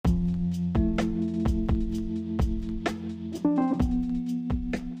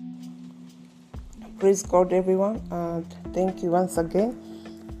Praise God, everyone, and thank you once again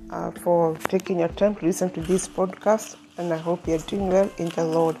for taking your time to listen to this podcast, and I hope you're doing well in the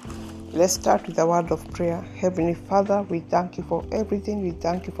Lord. Let's start with a word of prayer. Heavenly Father, we thank you for everything. We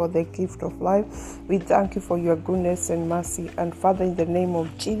thank you for the gift of life. We thank you for your goodness and mercy. And Father, in the name of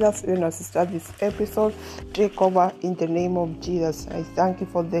Jesus, even as we start this episode, take over in the name of Jesus. I thank you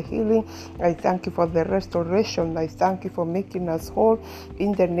for the healing. I thank you for the restoration. I thank you for making us whole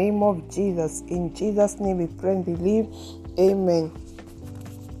in the name of Jesus. In Jesus' name we pray and believe. Amen.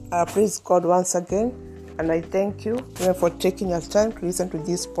 Praise God once again. And I thank you for taking your time to listen to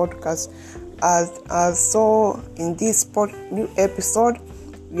this podcast. So in this new episode,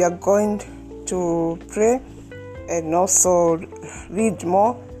 we are going to pray and also read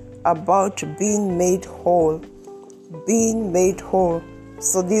more about being made whole. Being made whole.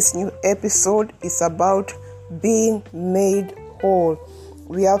 So this new episode is about being made whole.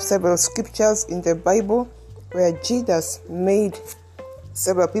 We have several scriptures in the Bible where Jesus made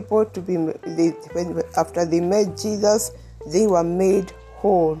several people to be, after they met Jesus, they were made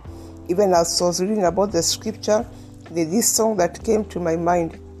whole. Even as I was reading about the scripture, there's this song that came to my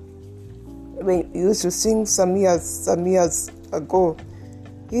mind when we used to sing some years ago.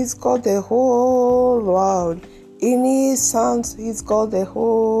 He's got the whole world in his hands. He's got the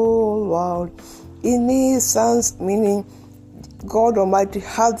whole world in his hands, meaning God Almighty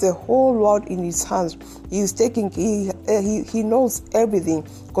has the whole world in his hands. He knows everything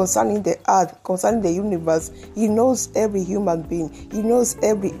concerning the earth, concerning the universe. He knows every human being. He knows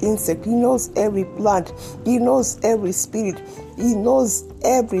every insect. He knows every plant. He knows every spirit. He knows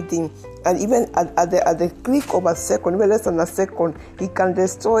everything. And even at the click of a second, even less than a second, he can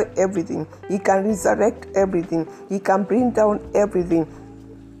destroy everything. He can resurrect everything. He can bring down everything.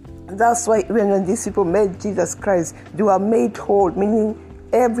 That's why when these people met Jesus Christ, they were made whole, meaning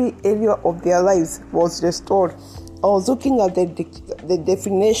every area of their lives was restored. I was looking at the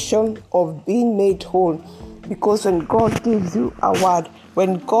definition of being made whole, because when God gives you a word,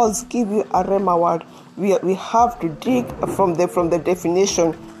 when God gives you a rhema word, we have to dig from the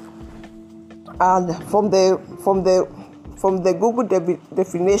definition, and from the Google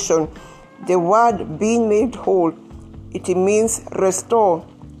definition, the word being made whole, it means restore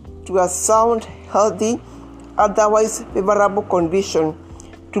to a sound, healthy, otherwise favorable condition,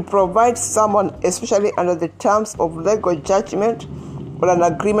 to provide someone, especially under the terms of legal judgment or an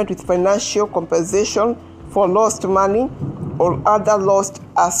agreement with financial compensation for lost money or other lost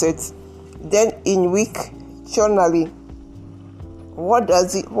assets. Then in dictionary, what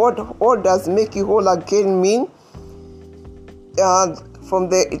does make you whole again mean?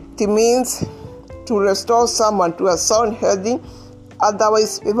 It means to restore someone to a sound, healthy,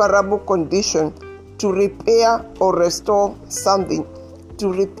 otherwise favorable condition, to repair or restore something,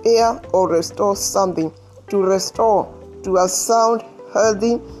 to repair or restore something, to restore to a sound,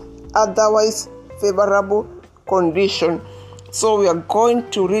 healthy, otherwise favorable condition. So we are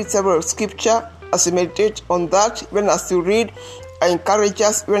going to read several scripture as we meditate on that. Even as you read, I encourage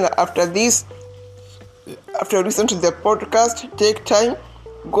us, even after this, after you listen to the podcast, take time,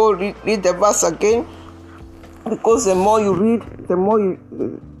 go read the verse again, because the more you read, the more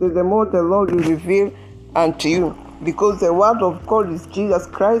the Lord will reveal unto you. Because the word of God is Jesus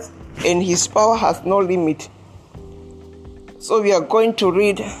Christ, and his power has no limit. So we are going to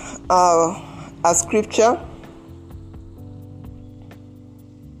read a scripture.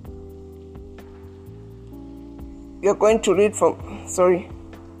 We are going to read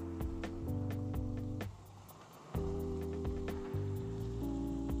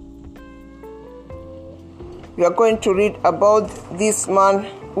We are going to read about this man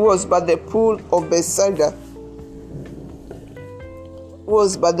who was by the pool of Bethesda.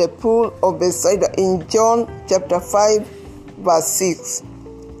 In John chapter 5 verse 6.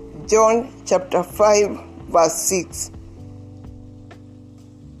 John chapter 5 verse 6.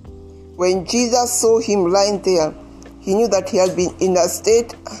 When Jesus saw him lying there, he knew that he had been in that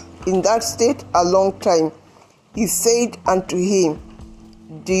state a long time. He said unto him,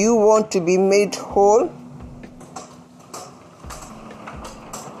 "Do you want to be made whole?"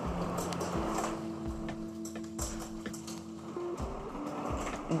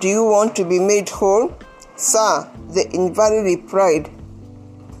 "Do you want to be made whole?" "Sir," the invalid replied.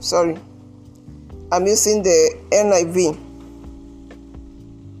 I'm using the NIV.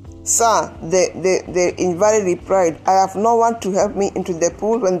 "Sir," the invalid replied, "I have no one to help me into the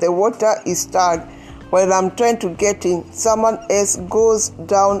pool when the water is stirred. While I'm trying to get in, someone else goes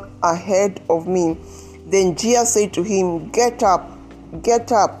down ahead of me." Then Jesus said to him, Get up,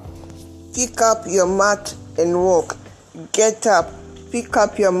 pick up your mat and walk. Get up, pick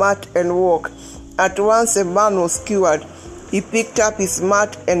up your mat and walk." At once a man was cured. He picked up his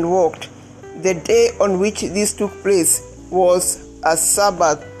mat and walked. The day on which this took place was a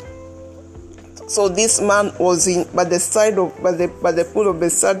Sabbath. So this man was by the pool of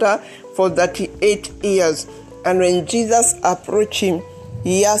Bethesda for 38 years. And when Jesus approached him,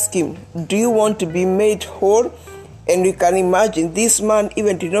 he asked him, "Do you want to be made whole?" And you can imagine this man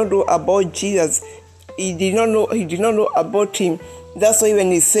even did not know about Jesus. He did not know about him. That's why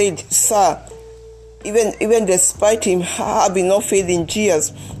when he said, "Sir," even despite him having no faith in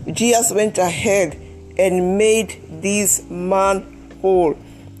Jesus, Jesus went ahead and made this man whole.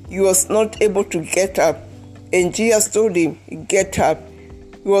 He was not able to get up, and Jesus told him, "Get up."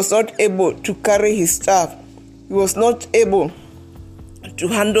 He was not able to carry his staff. He was not able to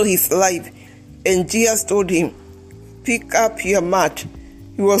handle his life, and Jesus told him, "Pick up your mat."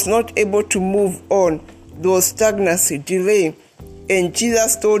 He was not able to move on. There was stagnancy, delay, and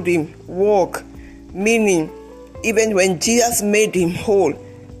Jesus told him, "Walk." Meaning, even when Jesus made him whole,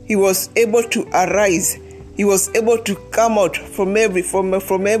 he was able to arise. He was able to come out from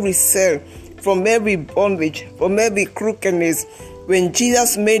every cell, from every bondage, from every crookedness. When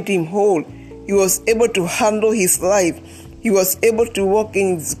Jesus made him whole, he was able to handle his life. He was able to walk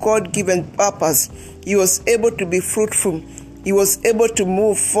in his God-given purpose. He was able to be fruitful. He was able to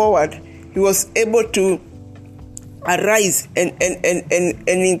move forward. He was able to arise and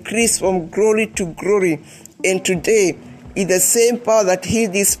increase from glory to glory. And today, is the same power that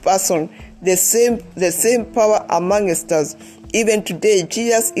healed this person, the same power amongst us. Even today,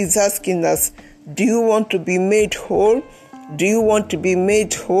 Jesus is asking us, do you want to be made whole? Do you want to be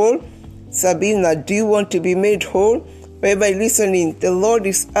made whole? Sabina, do you want to be made whole? Wherever you're listening, the Lord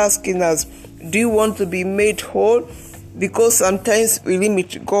is asking us, do you want to be made whole? Because sometimes we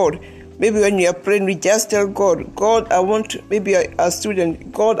limit God. Maybe when you are praying, we just tell God, "God, I want to," maybe a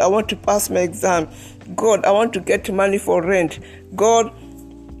student, "God, I want to pass my exam. God, I want to get money for rent. God,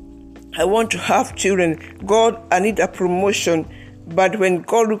 I want to have children. God, I need a promotion." But when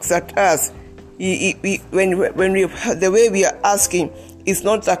God looks at us, the way we are asking is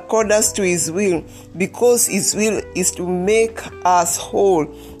not accordance to His will, because His will is to make us whole,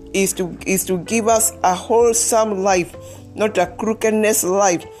 is to give us a wholesome life, not a crookedness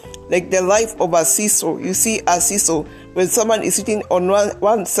life. Like the life of a seesaw. You see a seesaw, when someone is sitting on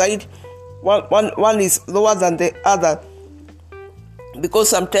one side, one is lower than the other. Because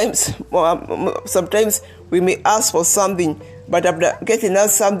sometimes we may ask for something, but after getting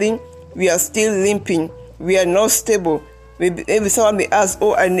us something, we are still limping. We are not stable. Maybe someone may ask,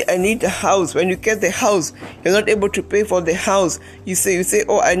 "Oh, I need a house." When you get the house, you're not able to pay for the house. You say,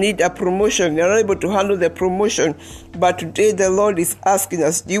 "Oh, I need a promotion." You're not able to handle the promotion. But today the Lord is asking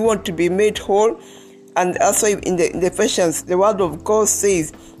us, do you want to be made whole? And also in the Ephesians, the word of God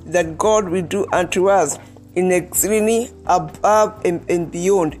says that God will do unto us in exceedingly above and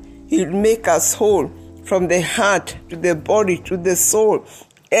beyond. He will make us whole from the heart to the body to the soul.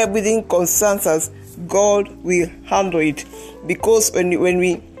 Everything concerns us. God will handle it. Because when you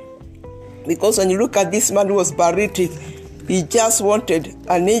look at this man who was paralytic, he just wanted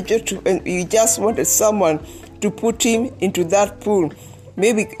an angel he just wanted someone to put him into that pool.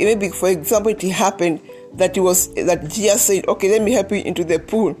 Maybe for example, it happened that Jesus said, "Okay, let me help you into the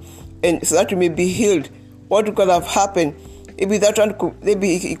pool, and so that you may be healed." What could have happened? Maybe that one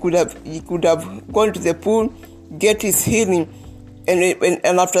he could have gone to the pool, get his healing,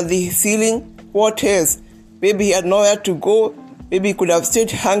 and after the healing, what else? Maybe he had nowhere to go. Maybe he could have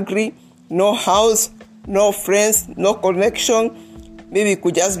stayed hungry, no house, no friends, no connection. Maybe he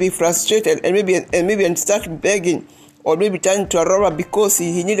could just be frustrated and maybe start begging, or maybe turn to a robber because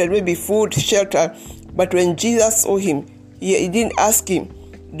he needed maybe food, shelter. But when Jesus saw him, he didn't ask him,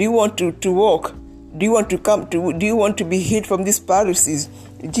 "Do you want to walk? Do you want to do you want to be healed from these paralysis?"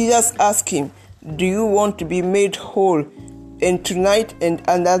 Jesus asked him, "Do you want to be made whole?" And tonight and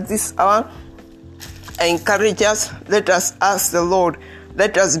at this hour, I encourage us, let us ask the Lord,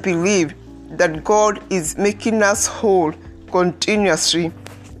 let us believe that God is making us whole continuously.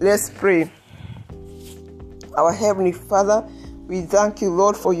 Let's pray. Our Heavenly Father, we thank you,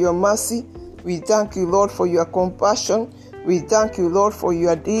 Lord, for your mercy. We thank you, Lord, for your compassion. We thank you, Lord, for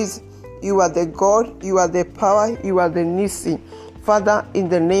your deeds. You are the God, you are the power, you are the Nissi. Father, in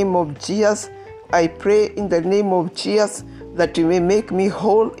the name of Jesus, I pray in the name of Jesus that you may make me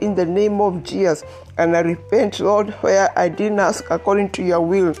whole in the name of Jesus. And I repent, Lord, where I didn't ask according to your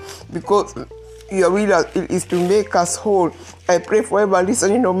will, because Your will is to make us whole. I pray for everyone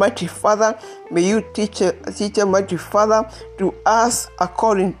listening, Almighty Father. May you teach Almighty Father, to ask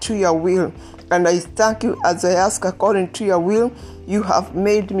according to your will. And I thank you as I ask according to your will. You have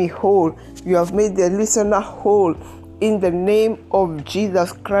made me whole. You have made the listener whole in the name of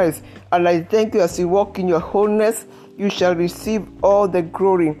Jesus Christ. And I thank you as you walk in your wholeness, you shall receive all the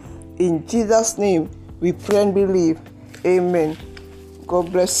glory. In Jesus' name, we pray and believe. Amen.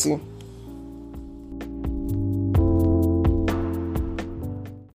 God bless you.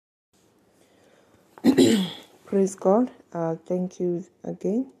 Praise God. Thank you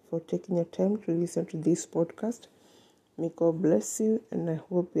again for taking your time to listen to this podcast. May God bless you, and I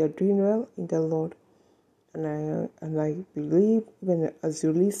hope you are doing well in the Lord. And I believe even as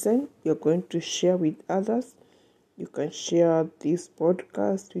you listen, you're going to share with others. You can share this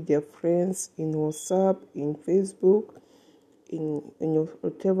podcast with your friends in WhatsApp, in Facebook, in your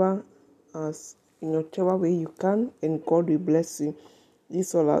whatever way you can, and God will bless you.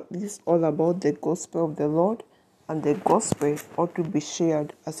 This is all about the gospel of the Lord, and the gospel ought to be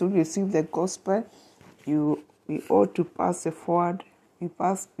shared. As we receive the gospel, we ought to pass it forward. We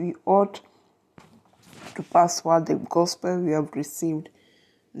ought to pass forward the gospel we have received.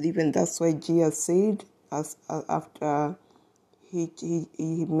 Even that's why Jesus said, after he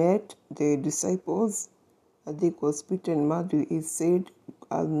met the disciples, I think it was Peter and Matthew, he said,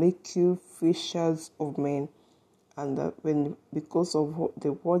 I'll make you fishers of men. And because of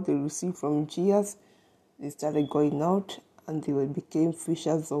the word they received from Jesus, they started going out, and they became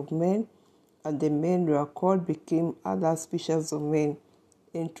fishers of men. And the men who are called became other fishers of men.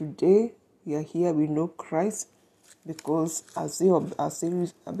 And today we are here, we know Christ, because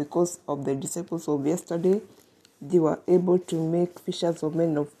because of the disciples of yesterday, they were able to make fishers of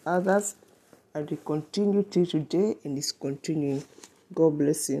men of others, and they continue till today, and it's continuing. God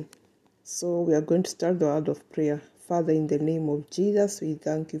bless you. So we are going to start the word of prayer. Father, in the name of Jesus, we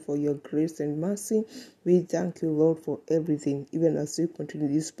thank you for your grace and mercy. We thank you, Lord, for everything. Even as we continue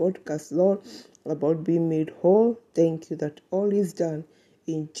this podcast, Lord, about being made whole, thank you that all is done.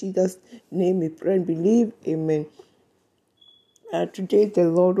 In Jesus' name we pray and believe. Amen. Today the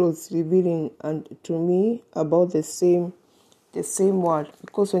Lord was revealing to me about the same word,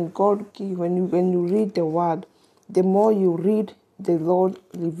 because when you read the word, the more you read, the Lord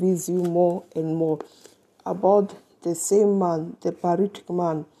reveals you more and more about the same man, the paralytic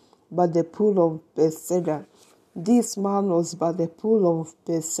man, by the pool of Bethesda. This man was by the pool of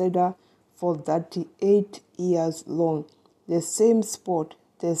Bethesda for 38 years long. The same spot,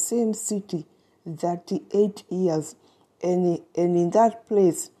 the same city, 38 years. And in that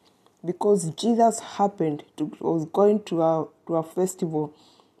place, because Jesus was going to a festival,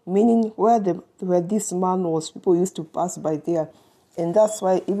 meaning where this man was, people used to pass by there. And that's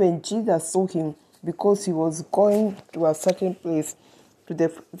why even Jesus saw him, because he was going to a certain place,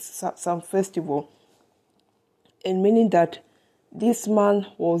 to some festival. And meaning that this man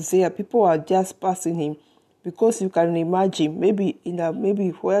was there, people are just passing him, because you can imagine, maybe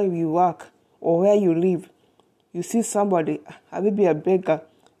where you work or where you live, you see somebody, maybe a beggar,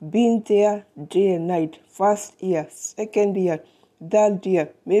 being there day and night, first year, second year, third year,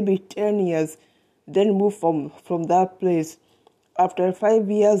 maybe 10 years, then move from that place. After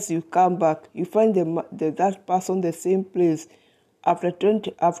 5 years, you come back, you find that person the same place. After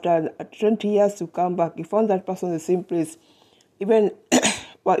 20 years, you come back, you find that person the same place. Even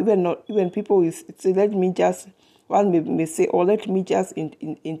even people will say, let me just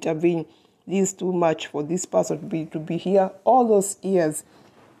intervene. This is too much for this person to be here all those years.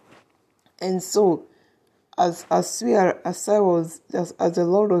 And so, as the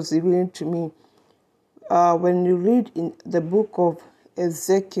Lord was revealing to me, when you read in the book of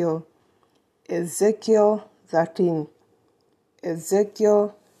Ezekiel 13,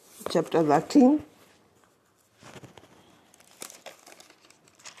 Ezekiel chapter 13,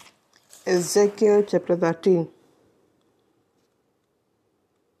 Ezekiel chapter 13.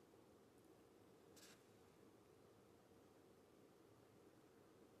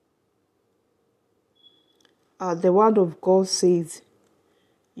 The word of God says,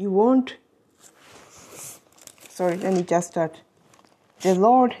 let me just start.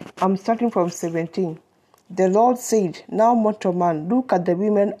 I'm starting from 17. The Lord said, now mortal man, look at the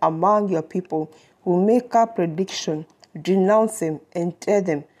women among your people who make a prediction, denounce them, and tell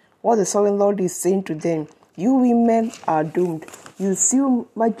them what the sovereign Lord is saying to them. You women are doomed. You sew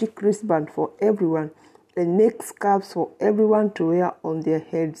magic wristband for everyone and make scarves for everyone to wear on their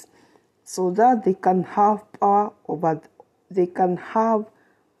heads, so that they can have power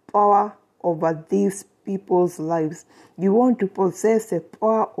over these people's lives. You want to possess the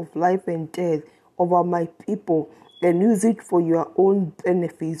power of life and death, over my people and use it for your own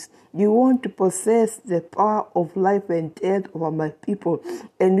benefits. You want to possess the power of life and death over my people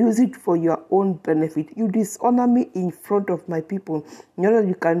and use it for your own benefit. You dishonor me in front of my people. You know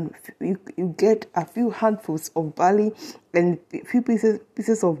you get a few handfuls of barley and a few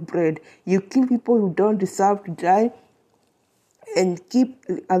pieces of bread. You kill people who don't deserve to die and keep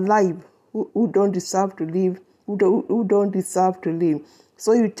alive who don't deserve to live, who don't deserve to live.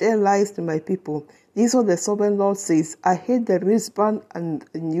 So you tell lies to my people. This is what the sovereign Lord says. I hate the wristband and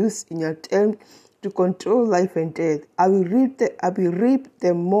use in your attempt to control life and death. I will rip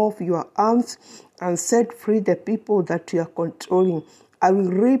them off your arms and set free the people that you are controlling. I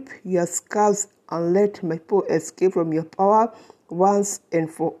will rip your scars and let my people escape from your power once and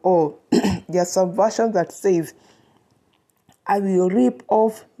for all. There's some version that says, I will rip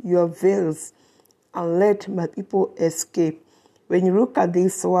off your veils and let my people escape. When you look at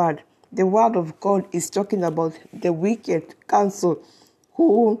this word, the word of God is talking about the wicked counsel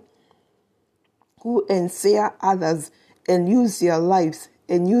who ensnare others and use their lives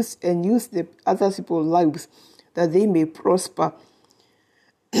and use the other people's lives that they may prosper.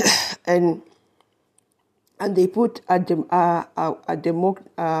 and they put a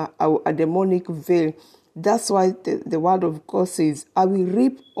demonic veil. That's why the word of God says, I will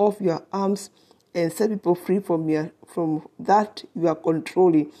rip off your arms and set people free from that you are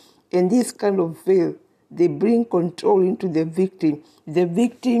controlling. And this kind of veil, they bring control into the victim. The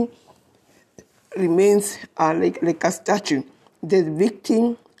victim remains like a statue. The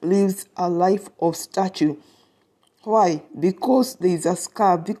victim lives a life of statue. Why? Because there is a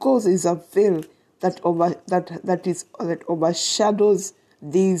scar, because there is a veil that overshadows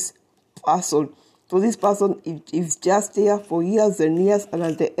this person. So this person is just there for years and years, and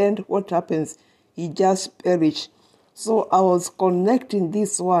at the end, what happens? He just perished. So I was connecting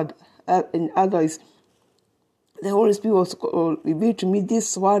this word, and others. The Holy Spirit was revealed to me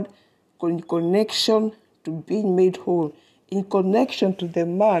this word in connection to being made whole, in connection to the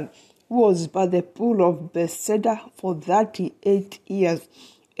man who was by the pool of Bethesda for 38 years,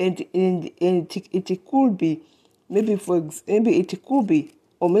 and it could be, maybe it could be,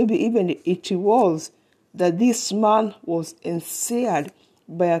 or maybe even it was, that this man was ensnared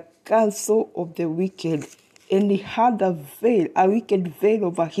by a counsel of the wicked, and he had a wicked veil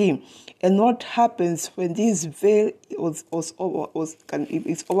over him. And what happens when this veil is over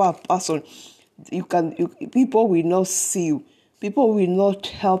a person? People will not see you. People will not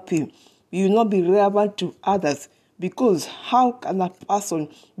help you. You will not be relevant to others, because how can a person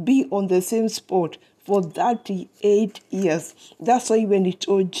be on the same spot for 38 years? That's why when he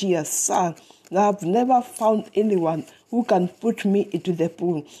told Jesus, son, I've never found anyone who can put me into the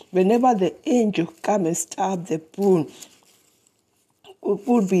pool. Whenever the angel come and stab the pool, it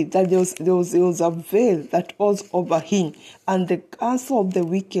could be that there was a veil that was over him, and the counsel of the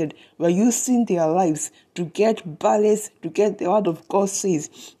wicked were using their lives to get balance, to get the word of God says,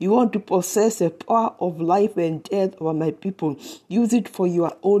 you want to possess the power of life and death over my people. Use it for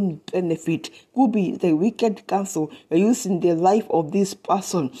your own benefit. Could be the wicked counsel were using the life of this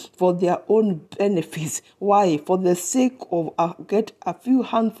person for their own benefits. Why? For the sake of get a few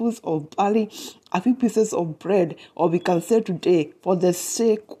handfuls of barley, a few pieces of bread, or we can say today, for the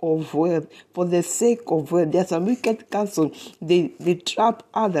sake of wealth. For the sake of wealth. There's some wicked counsel. They trap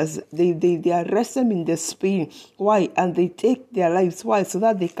others. They arrest them in the spirit. Why? And they take their lives. Why? So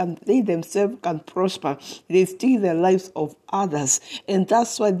that they themselves can prosper. They steal the lives of others. And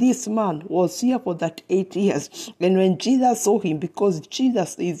that's why this man was here for that 8 years. And when Jesus saw him, because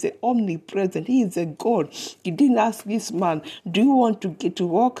Jesus is the omnipresent, he is a God, he didn't ask this man, do you want to get to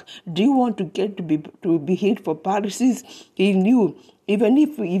walk? Do you want to get to be hid for Pharisees? He knew, even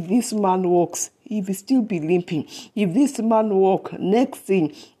if this man walks, he will still be limping. If this man walk, next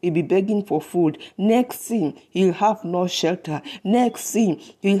thing, he'll be begging for food. Next thing, he'll have no shelter. Next thing,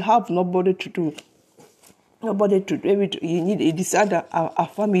 he'll have nobody to do. He need a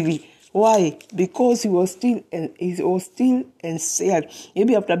family. Why? Because he was still ensnared.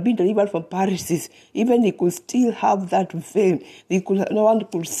 Maybe after being delivered from Pharisees, even he could still have that veil. No one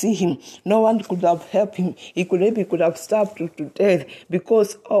could see him. No one could have helped him. He could have starved to death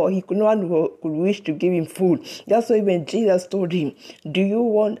because no one could wish to give him food. That's why when Jesus told him,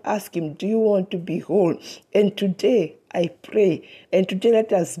 ask him, do you want to be whole? And today, I pray, and today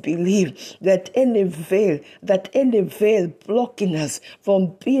let us believe that any veil blocking us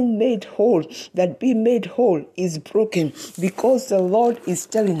from being made whole, that being made whole is broken, because the Lord is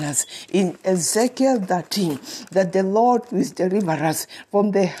telling us in Ezekiel 13 that the Lord will deliver us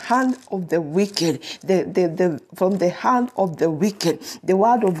from the hand of the wicked, from the hand of the wicked. The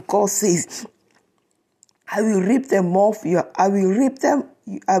word of God says, I will rip them off I will rip them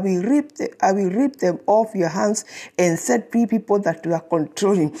off your hands and set free people that you are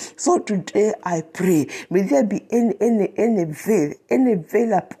controlling. So today I pray, may there be any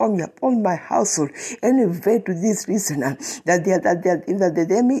veil upon my household, any veil to this listener that the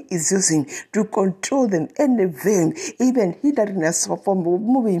enemy is using to control them, any veil, even hindering us from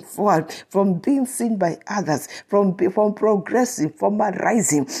moving forward, from being seen by others, from progressing, from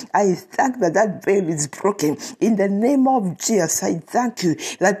rising. I thank that veil is broken. In the name of Jesus, I thank you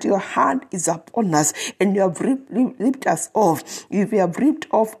that your hand is upon us and you have ripped us off. You have ripped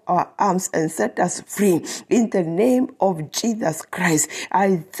off our arms and set us free. In the name of Jesus Christ,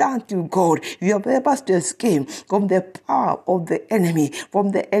 I thank you, God. You have helped us to escape from the power of the enemy,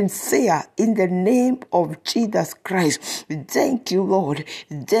 from the ensayer. In the name of Jesus Christ, thank you, Lord.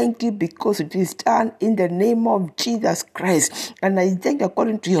 Thank you because it is done in the name of Jesus Christ. And I thank you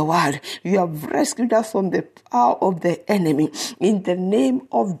according to your word. You have rescued us from the power of the enemy. In the name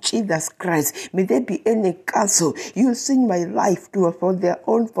of Jesus Christ, may there be any counsel using my life for their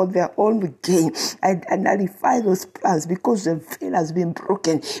own gain. I nullify those plans because the veil has been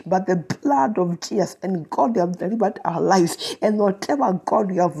broken. But the blood of Jesus and God, you have delivered our lives. And whatever,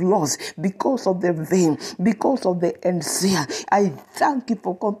 God, you have lost because of the veil, because of the ensayer, I thank you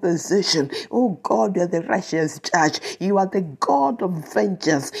for compensation. Oh God, you are the righteous judge. You are the God of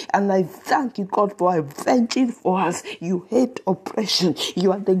vengeance. And I thank you, God, for avenging for us. You hate oppression.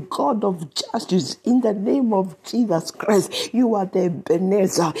 You are the God of justice. In the name of Jesus Christ, you are the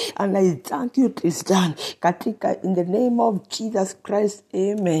Ebenezer. And I thank you, it is done. Katika, in the name of Jesus Christ,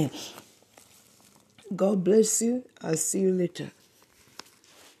 amen. God bless you. I'll see you later.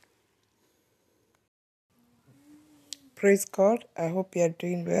 Praise God. I hope you are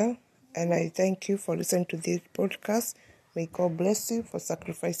doing well. And I thank you for listening to this podcast. May God bless you for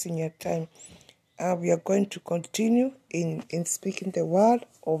sacrificing your time. We are going to continue in speaking the word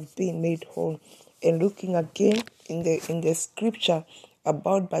of being made whole and looking again in the scripture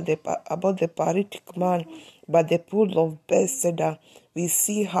about the paralytic man by the pool of Bethesda. We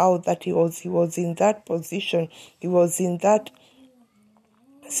see how that he was in that position. He was in that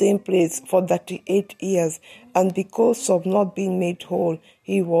same place for 38 years, and because of not being made whole,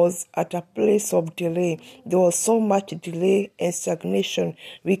 he was at a place of delay. There was so much delay and stagnation.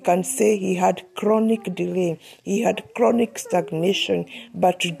 We can say he had chronic delay. He had chronic stagnation.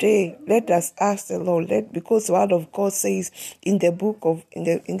 But today, let us ask the Lord, because the word of God says in the book of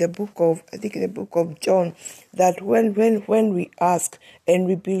John, that when we ask and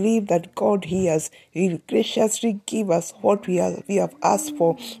we believe that God hears, He will graciously give us what we have asked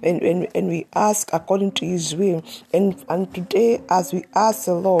for, and we ask according to His will. And today, as we ask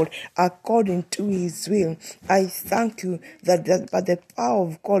the Lord according to His will, I thank you that by the power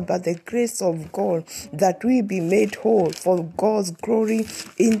of God, by the grace of God, that we be made whole for God's glory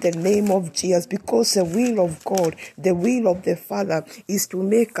in the name of Jesus. Because the will of God, the will of the Father, is to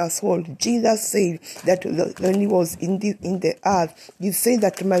make us whole. Jesus said that when He was in the earth, He said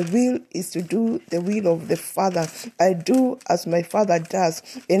that my will is to do the will of the Father. I do as my Father does.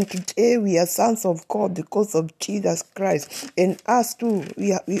 And today we are sons of God because of Jesus Christ. And us too,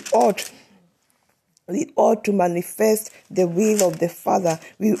 we ought to manifest the will of the Father.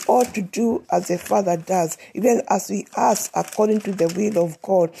 We ought to do as the Father does. Even as we ask according to the will of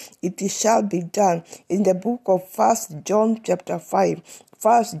God, it shall be done. In the book of 1 John chapter 5,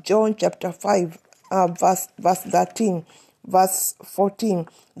 1 John chapter 5, verse 13. Verse 14,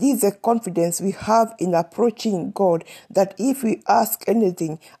 this is the confidence we have in approaching God, that if we ask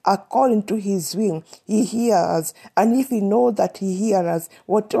anything according to His will, He hears us. And if we know that He hears us,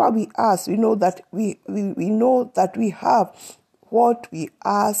 whatever we ask, we know that we know that we have what we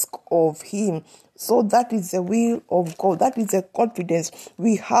ask of Him. So that is the will of God. That is the confidence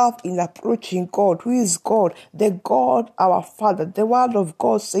we have in approaching God. Who is God? The God, our Father. The word of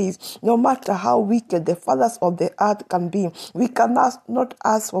God says, no matter how wicked the fathers of the earth can be, we cannot not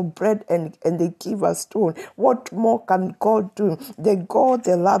ask for bread and they give us stone. What more can God do? The God,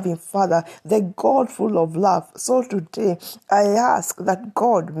 the loving Father, the God full of love. So today, I ask that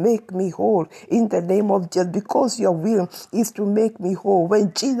God make me whole in the name of Jesus, because your will is to make me whole.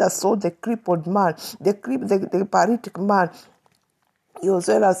 When Jesus saw the crippled man, the paralytic man, He was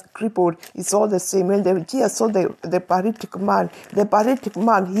well as crippled. It's all the same. When Jesus saw the paralytic man,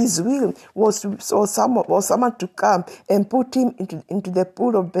 his will was someone to come and put him into the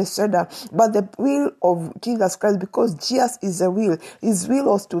pool of Bethesda. But the will of Jesus Christ, because Jesus is the will, his will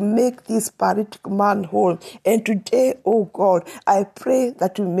was to make this paralytic man whole. And today, oh God, I pray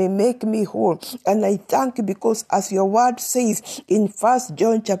that you may make me whole. And I thank you because as your word says in 1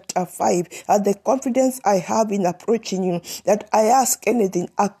 John chapter 5, at the confidence I have in approaching you, that I ask anything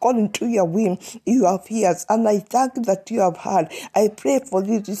according to your will, you have ears, and I thank you that you have heard. I pray for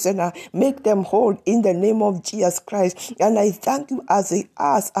this listener, make them whole in the name of Jesus Christ, and I thank you as they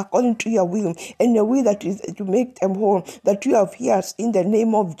ask according to your will, and your will that is to make them whole, that you have ears in the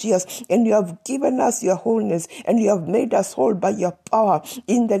name of Jesus, and you have given us your wholeness, and you have made us whole by your power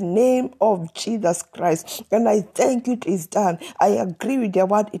in the name of Jesus Christ. And I thank you, it is done. I agree with your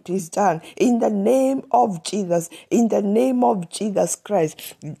word, it is done in the name of Jesus, in the name of Jesus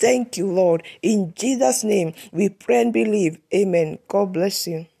Christ. Thank you, Lord. In Jesus' name, we pray and believe. Amen. God bless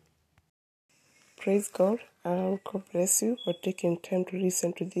you. Praise God. God bless you for taking time to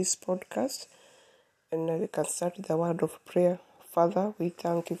listen to this podcast. And now we can start with the word of prayer. Father, we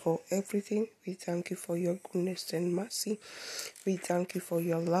thank you for everything. We thank you for your goodness and mercy. We thank you for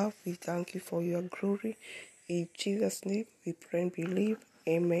your love. We thank you for your glory. In Jesus' name, we pray and believe.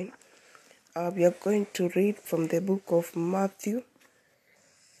 Amen. We are going to read from the book of Matthew.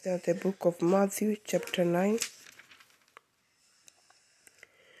 The book of Matthew, chapter 9.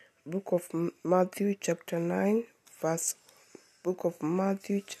 Book of Matthew, chapter 9, verse. Book of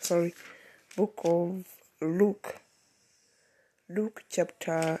Luke. Luke,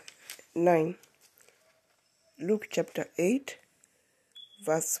 chapter 9. Luke, chapter 8,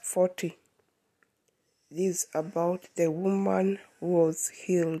 verse 40. This is about the woman who was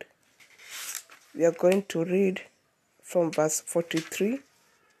healed. We are going to read from verse 43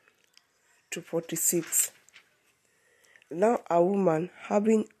 to 46. Now a woman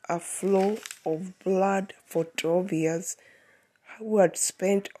having a flow of blood for 12 years, who had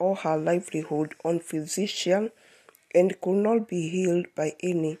spent all her livelihood on physician and could not be healed by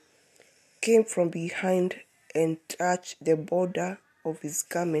any, came from behind and touched the border of his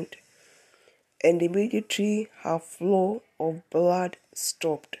garment, and immediately her flow of blood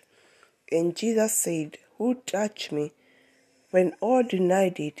stopped. And Jesus said, "Who touched me?" When all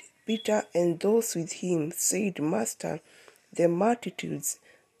denied it, Peter and those with him said, "Master, the multitudes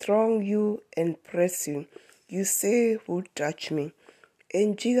throng you and press you. You say, 'Who touched me?'"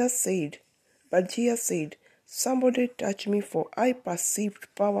 And Jesus said, "Somebody touched me, for I perceived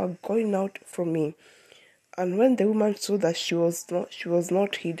power going out from me." And when the woman saw that she was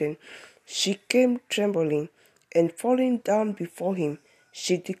not hidden, she came trembling, and falling down before him,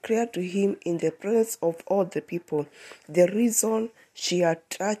 she declared to him in the presence of all the people the reason she had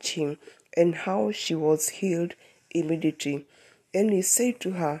touched him, and how she was healed immediately. And he said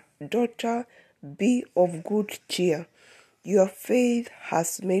to her, "Daughter, be of good cheer. Your faith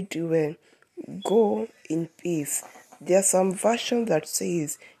has made you well. Go in peace." There are some versions that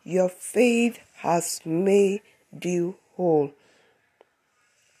says, "Your faith has made you whole."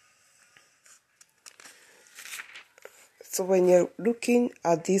 So when you're looking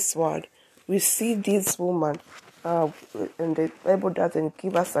at this word, we see this woman, and the Bible doesn't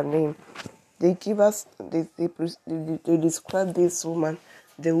give us a name. They describe this woman,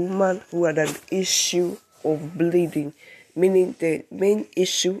 the woman who had an issue of bleeding, meaning the main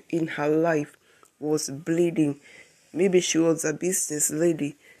issue in her life was bleeding. Maybe she was a business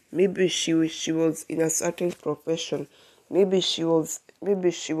lady. Maybe she was in a certain profession. Maybe she was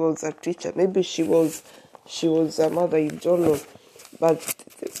a teacher. Maybe she was a mother. You don't know. But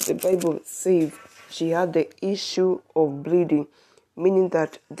the Bible says she had the issue of bleeding, meaning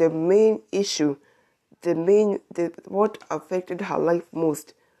that the main issue, what affected her life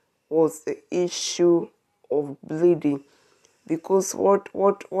most was the issue of bleeding, because what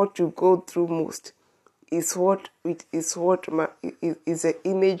you go through most is the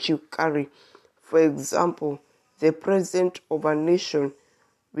image you carry. For example, the president of a nation,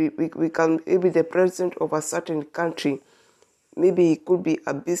 we can maybe the president of a certain country. Maybe he could be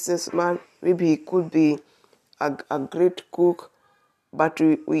a businessman, maybe he could be a great cook, but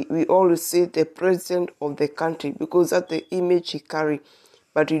we always say the president of the country because that's the image he carry.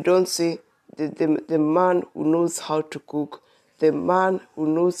 But you don't say the man who knows how to cook, the man who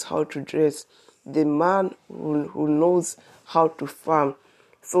knows how to dress, the man who knows how to farm.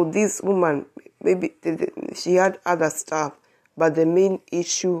 So this woman, maybe she had other stuff, but the main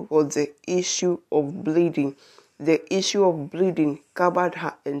issue was the issue of bleeding. The issue of bleeding covered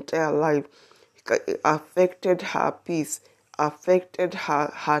her entire life, affected her peace, affected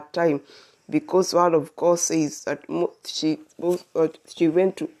her time, because word of God says that she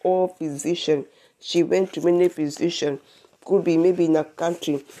went to all physicians. She went to many physicians. Could be maybe in a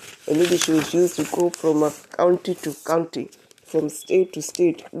country, and maybe she was used to go from a county to county, from state to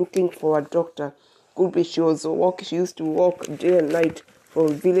state, looking for a doctor. Could be she used to walk day and night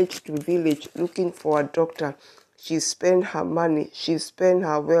from village to village looking for a doctor. She spent her money, she spent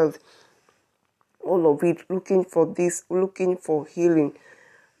her wealth, all of it looking for this, looking for healing.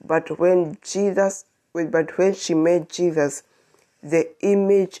 But when she met Jesus, the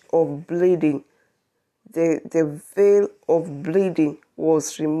image of bleeding, the veil of bleeding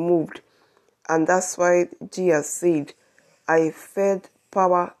was removed. And that's why Jesus said, I felt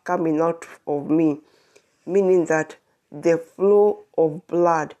power coming out of me, meaning that the flow of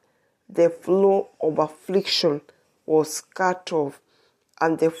blood, the flow of affliction was cut off,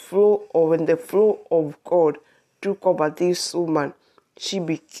 and when the flow of God took over this woman, she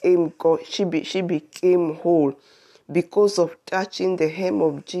became God. She became whole because of touching the hem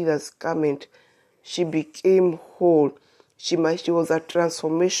of Jesus' garment. She became whole. She was a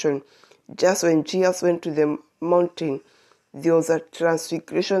transformation. Just when Jesus went to the mountain, there was a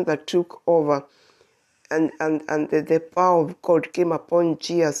transfiguration that took over, and the power of God came upon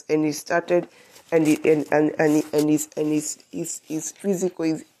Jesus, and he started, and his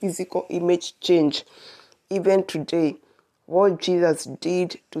physical image changed. Even today, what Jesus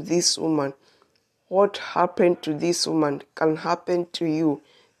did to this woman, what happened to this woman, can happen to you,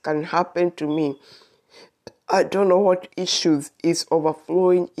 can happen to me. I don't know what issues is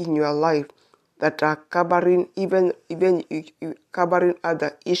overflowing in your life that are covering even covering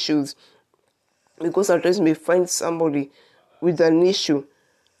other issues, because sometimes you may find somebody with an issue,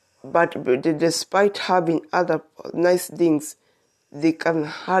 but despite having other nice things, they can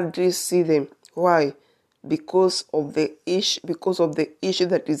hardly see them. Why? Because of the issue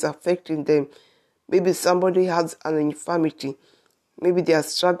that is affecting them. Maybe somebody has an infirmity. Maybe they are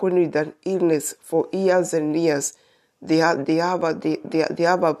struggling with an illness for years and years. They have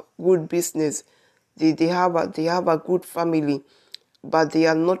a good business. They have a good family, but they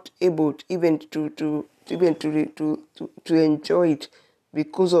are not able even to enjoy it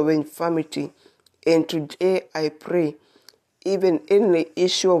because of infirmity. And today I pray, even any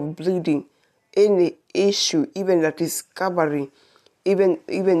issue of bleeding, any issue even that is covering, even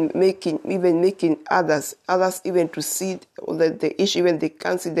making others even to see the issue, even they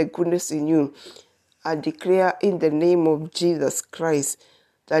can't see the goodness in you. I declare in the name of Jesus Christ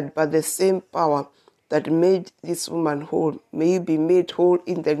that by the same power that made this woman whole, may you be made whole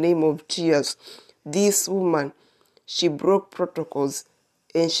in the name of Jesus. This woman, she broke protocols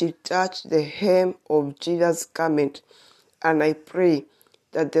and she touched the hem of Jesus' garment. And I pray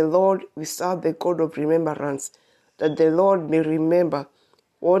that the Lord will serve the God of remembrance, that the Lord may remember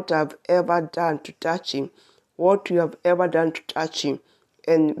what I've ever done to touch him, what you have ever done to touch him,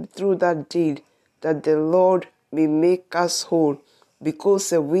 and through that deed, that the Lord may make us whole, because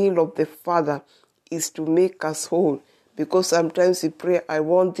the will of the Father is to make us whole. Because sometimes we pray, I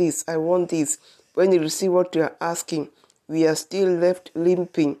want this, I want this. When you receive what you are asking, we are still left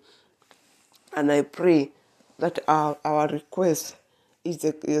limping. And I pray that our request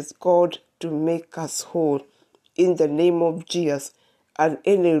is God to make us whole in the name of Jesus. And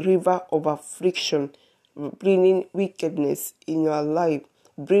any river of affliction, bringing wickedness in your life,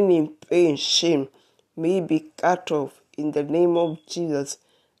 bringing pain, shame, may be cut off in the name of Jesus.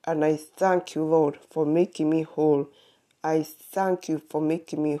 And I thank you, Lord, for making me whole. I thank you for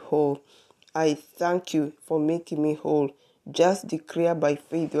making me whole. I thank you for making me whole. Just declare by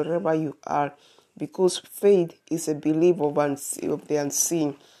faith wherever you are, because faith is a belief of the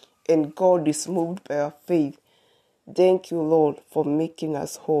unseen, and God is moved by our faith. Thank you, Lord, for making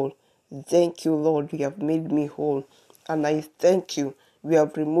us whole. Thank you, Lord, you have made me whole. And I thank you, we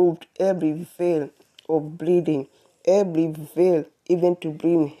have removed every veil of bleeding, every veil, even to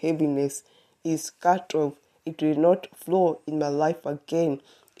bring heaviness, is cut off. It will not flow in my life again.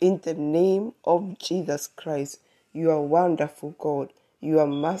 In the name of Jesus Christ, you are wonderful, God. You are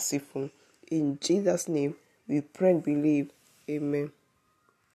merciful. In Jesus' name, we pray and believe. Amen.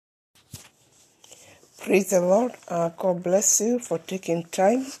 Praise the Lord. God bless you for taking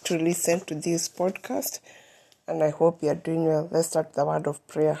time to listen to this podcast. and I hope you are doing well. Let's start the word of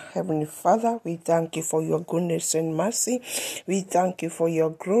prayer. Heavenly Father, we thank you for your goodness and mercy. We thank you for your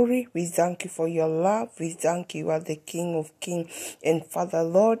glory. We thank you for your love. We thank you are the King of Kings. And Father,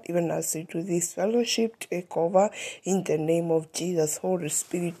 Lord, even as we do this fellowship, take over in the name of Jesus. Holy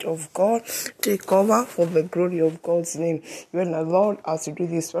Spirit of God, take over for the glory of God's name. Even Lord, as we do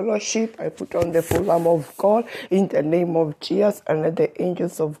this fellowship, I put on the full armor of God in the name of Jesus, and let the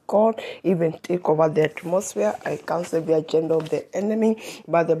angels of God even take over the atmosphere. I cancel the agenda of the enemy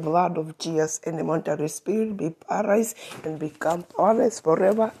by the blood of Jesus. Any monetary spirit be paralyzed and become powerless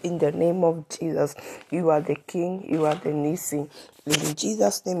forever in the name of Jesus. You are the King, you are the Nisi. In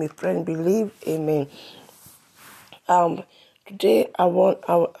Jesus' name we pray and believe. Amen. Today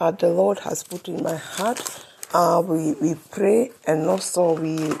the Lord has put in my heart. We pray and also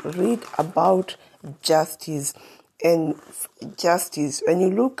we read about justice. And justice, when you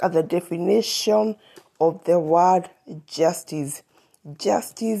look at the definition of the word justice,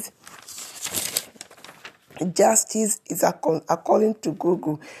 justice is according to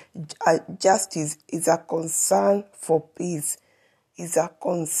Google, justice is a concern for peace. Is a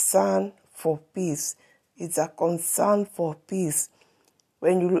concern for peace. It's a concern for peace.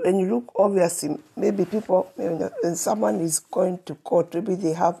 When you look, obviously, maybe people, when someone is going to court, maybe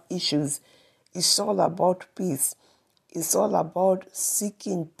they have issues. It's all about peace. It's all about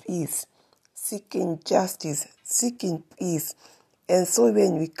seeking peace, seeking justice, seeking peace. And so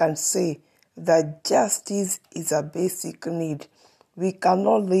when we can say that justice is a basic need, we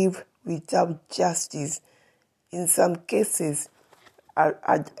cannot live without justice. In some cases,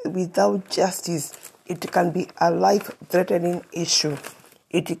 without justice, it can be a life-threatening issue.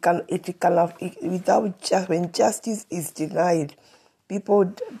 When justice is denied, people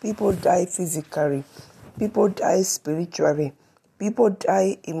die physically, people die spiritually, people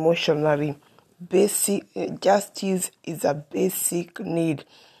die emotionally. Justice is a basic need.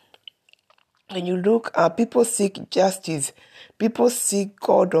 When you look at people seek justice, people seek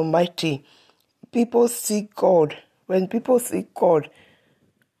God Almighty, people seek God. When people seek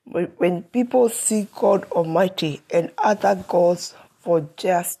God Almighty and other gods for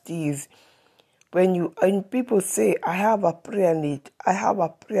justice, when people say, I have a prayer need,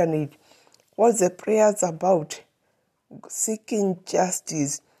 what's the prayers about? Seeking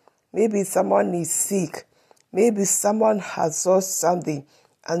justice. Maybe someone is sick. Maybe someone has lost something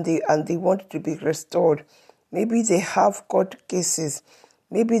and they want it to be restored. Maybe they have court cases.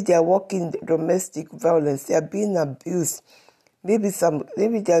 Maybe they are working domestic violence. They are being abused. Maybe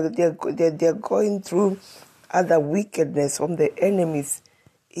they're going through other wickedness from the enemies.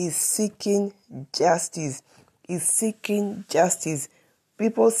 Is seeking justice. Is seeking justice.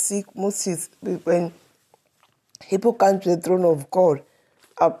 People seek Moses when people come to the throne of God.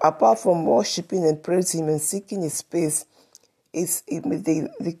 Apart from worshiping and praising Him and seeking His face,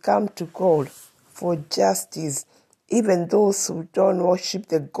 they come to God for justice. Even those who don't worship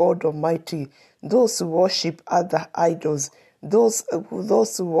the God Almighty, those who worship other idols, those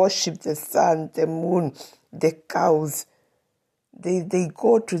who worship the sun, the moon, the cows, they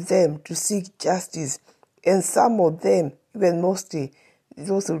go to them to seek justice. And some of them, even mostly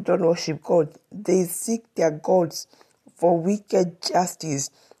those who don't worship God, they seek their gods for wicked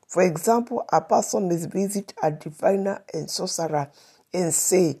justice. For example, a person may visit a diviner and sorcerer and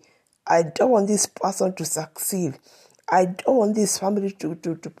say, I don't want this person to succeed. I don't want this family to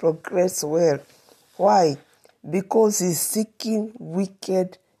progress well. Why? Because he's seeking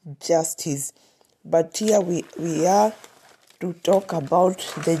wicked justice. But here we are to talk about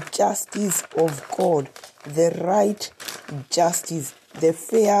the justice of God, the right justice, the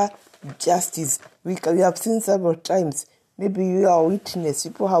fair justice. We have seen several times. Maybe you are a witness.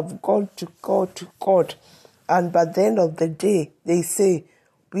 People have gone to court, and by the end of the day, they say,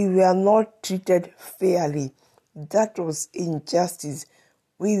 we were not treated fairly. That was injustice.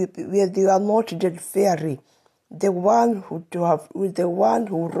 They were not treated fairly. The one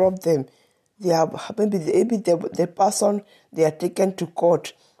who robbed them, they have maybe the person they are taken to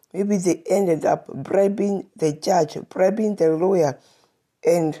court. Maybe they ended up bribing the judge, bribing the lawyer,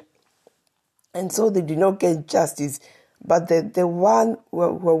 and so they did not get justice. But the one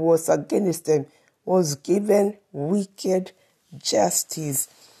who was against them was given wicked justice.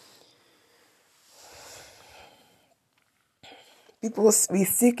 We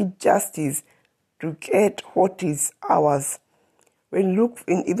seek justice to get what is ours. When look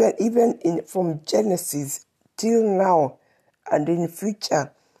in even in from Genesis till now and in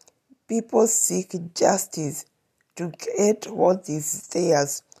future, people seek justice to get what is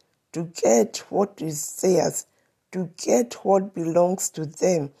theirs, to get what belongs to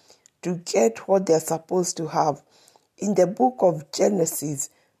them, to get what they're supposed to have. In the book of Genesis,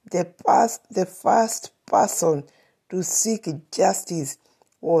 the first person to seek justice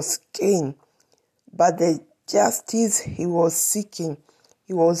was Cain, but the justice he was seeking,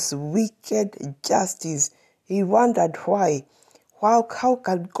 it was wicked justice. He wondered why. How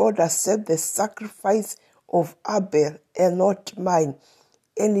can God accept the sacrifice of Abel and not mine?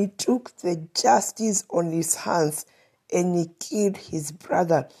 And he took the justice on his hands and he killed his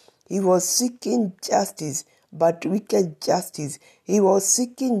brother. He was seeking justice, but wicked justice. He was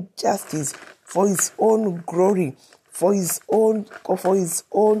seeking justice for his own glory, for his own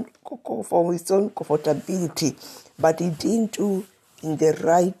comfortability, but he didn't do in the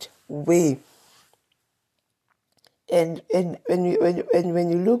right way. And when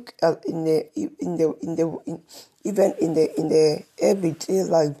you look at in the everyday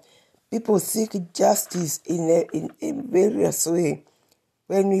life, people seek justice in various way.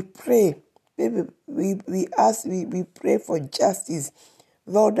 When we pray, we pray for justice.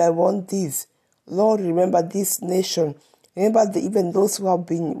 Lord, I want this. Lord, remember this nation. Remember even those who have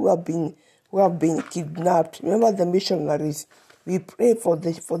been kidnapped. Remember the missionaries. We pray for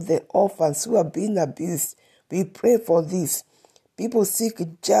the orphans who have been abused. We pray for this. People seek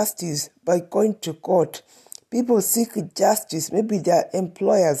justice by going to court. People seek justice. Maybe their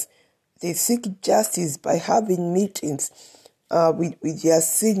employers. They seek justice by having meetings with their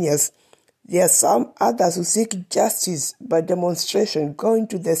seniors. There are some others who seek justice by demonstration, going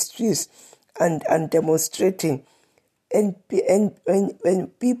to the streets and demonstrating. And when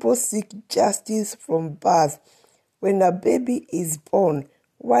people seek justice from birth, when a baby is born,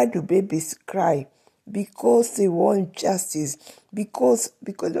 why do babies cry? Because they want justice. Because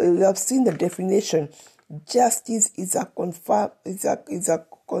we have seen the definition. Justice is a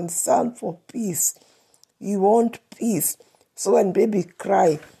concern for peace. You want peace. So when baby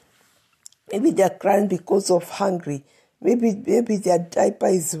cry, maybe they're crying because of hungry. Maybe their diaper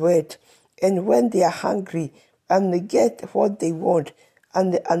is wet. And when they are hungry and they get what they want,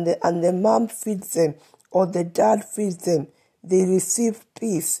 and the mom feeds them or the dad feeds them, they receive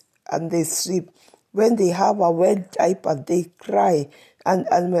peace and they sleep. When they have a wet diaper, they cry. And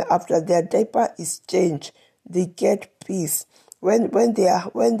after their diaper is changed, they get peace. When they're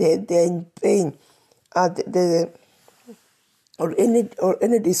in pain, or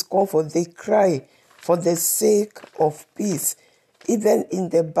any discomfort, they cry for the sake of peace. Even in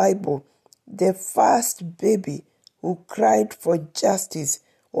the Bible, the first baby who cried for justice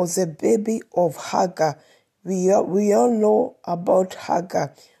was a baby of Hagar. We all know about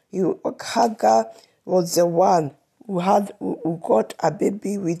Hagar. Hagar was the one who got a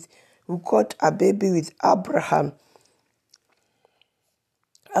baby with Abraham.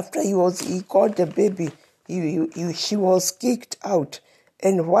 After he got the baby, she was kicked out.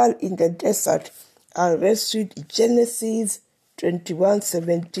 And while in the desert, I read Genesis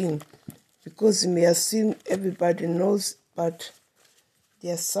 21:17, because you may assume everybody knows, but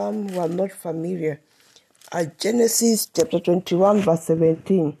there are some who are not familiar. Genesis chapter 21 verse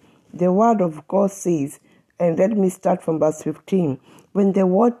 17, the word of God says, and let me start from verse 15. When the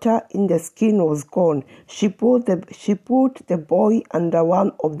water in the skin was gone, she put the boy under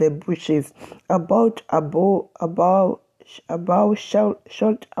one of the bushes, about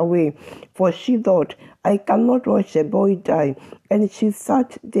short away, for she thought, I cannot watch the boy die. And she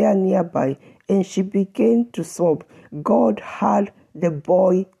sat there nearby, and she began to sob. God heard the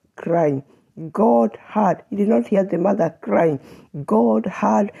boy crying. God heard. He did not hear the mother crying. God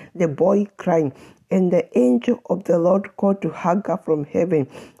heard the boy crying. And the angel of the Lord called to Hagar from heaven.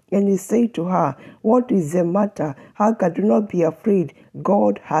 And he said to her, what is the matter? Hagar, do not be afraid.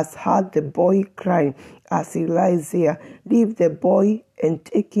 God has heard the boy crying as he lies there. Leave the boy and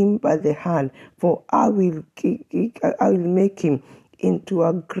take him by the hand, for I will make him into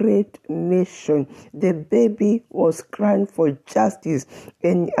a great nation. The baby was crying for justice,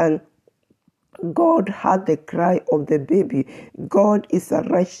 and God heard the cry of the baby. God is a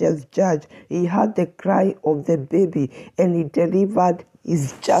righteous judge. He heard the cry of the baby and he delivered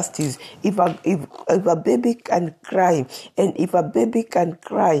his justice. If a baby can cry, and if a baby can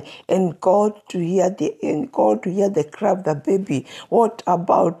cry, and God to hear the cry of the baby, what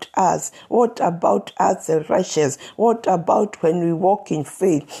about us? What about us, the righteous? What about when we walk in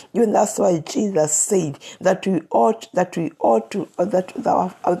faith? Even that's why Jesus said that we ought to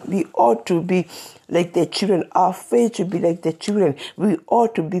be like the children. Our faith should be like the children. We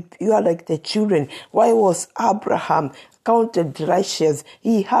ought to be pure like the children. Why was Abraham counted righteous.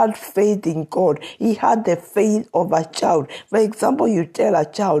 He had faith in God. He had the faith of a child. For example, you tell a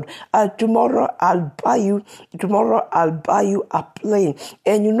child, tomorrow I'll buy you a plane.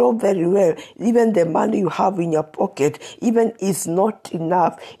 And you know very well, even the money you have in your pocket, even is not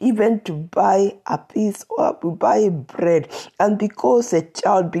enough, even to buy a piece or to buy bread. And because the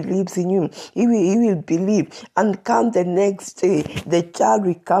child believes in you, he will believe. And come the next day, the child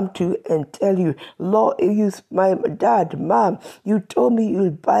will come to you and tell you, Lord, my dad, mom, you told me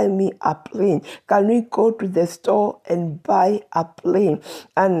you'll buy me a plane. Can we go to the store and buy a plane?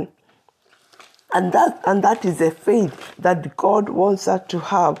 And that is a faith that God wants us to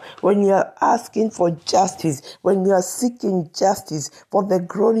have. When you are asking for justice, when you are seeking justice for the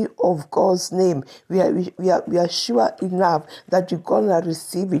glory of God's name, we are sure enough that you're gonna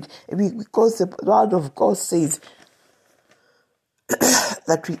receive it, because the word of God says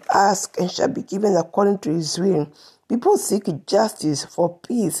that we ask and shall be given according to His will. People seek justice for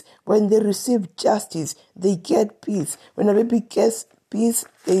peace. When they receive justice, they get peace. When a baby gets peace,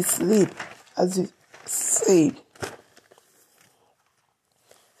 they sleep. As it said,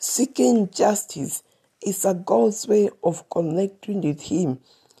 seeking justice is a God's way of connecting with Him.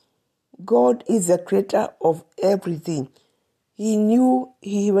 God is the creator of everything. He knew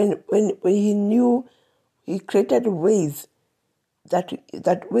when He knew, He created ways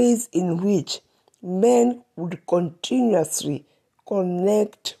that ways in which men would continuously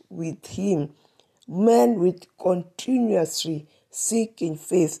connect with Him. Men would continuously seek in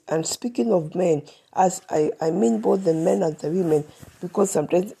faith. And speaking of men, as I mean both the men and the women, because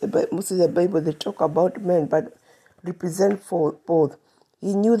sometimes most of the Bible they talk about men, but represent for both.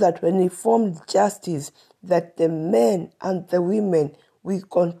 He knew that when He formed justice, that the men and the women will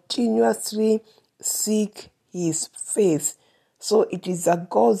continuously seek His face. So it is a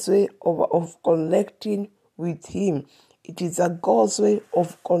God's way of connecting with Him. It is a God's way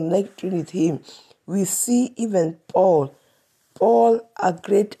of connecting with Him. We see even Paul, a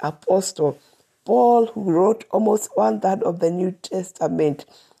great apostle, Paul, who wrote almost 1/3 of the New Testament.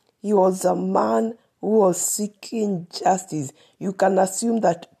 He was a man who was seeking justice. You can assume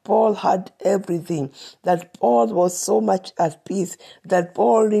that Paul had everything, that Paul was so much at peace, that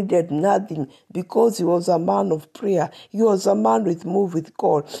Paul needed nothing, because he was a man of prayer. He was a man with move with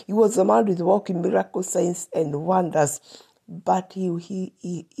God. He was a man with walking miracle signs and wonders. But it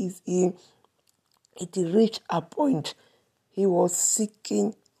reached a point. He was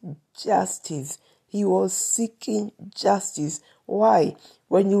seeking justice. He was seeking justice. Why?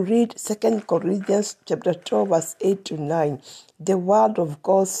 When you read 2 Corinthians chapter 12, verse 8 to 9, the word of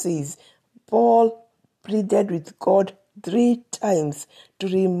God says, Paul pleaded with God 3 times to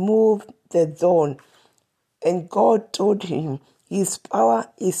remove the thorn. And God told him, His power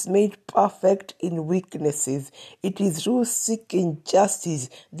is made perfect in weaknesses. It is through seeking justice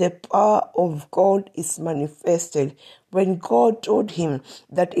the power of God is manifested. When God told him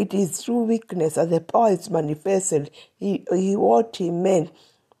that it is through weakness that the power is manifested, what he meant,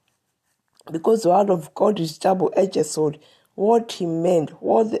 because the word of God is double-edged sword, what he meant,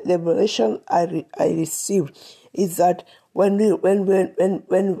 what the revelation I received, is that when we're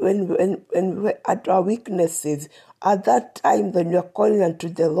at our weaknesses, at that time when you are calling unto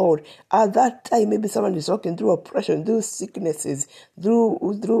the Lord, at that time maybe someone is walking through oppression, through sicknesses,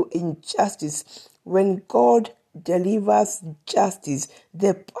 through injustice. When God delivers justice,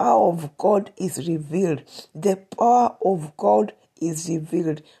 the power of God is revealed. The power of God is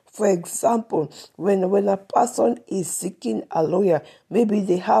revealed. For example, when a person is seeking a lawyer, maybe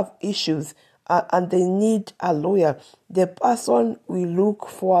they have issues and they need a lawyer, the person will look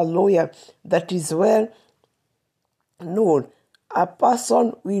for a lawyer that is well known. A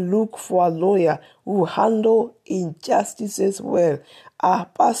person will look for a lawyer who handle injustices well. A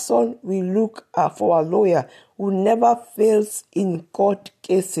person will look for a lawyer who never fails in court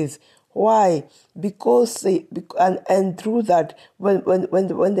cases. Why? Because and through that, when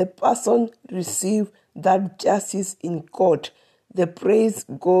the person receives that justice in court, the praise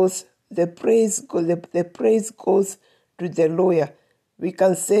goes to the lawyer. We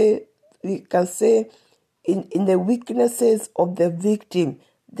can say in the weaknesses of the victim,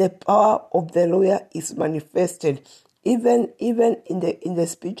 the power of the lawyer is manifested. Even in the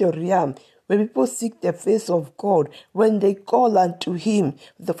spiritual realm, when people seek the face of God, when they call unto Him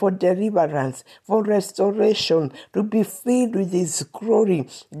for deliverance, for restoration, to be filled with His glory,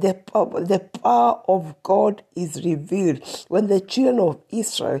 the power of God is revealed. When the children of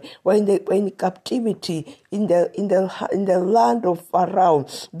Israel were in captivity, in the land of Pharaoh.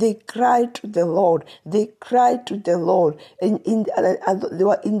 They cried to the Lord. They cried to the Lord, and they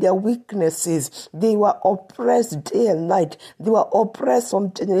were in their weaknesses. They were oppressed day and night. They were oppressed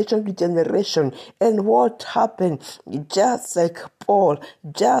from generation to generation. And what happened? Just like Paul,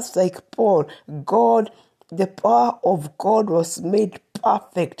 God, the power of God was made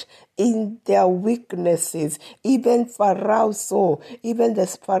perfect in their weaknesses. Even Pharaoh saw, even the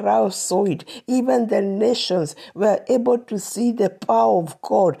Pharaoh saw it. Even the nations were able to see the power of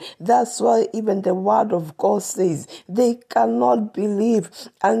God. That's why even the word of God says they cannot believe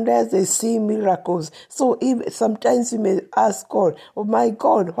unless they see miracles. So if sometimes you may ask God, oh my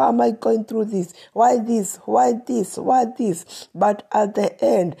God, why am I going through this? Why this? Why this? Why this? But at the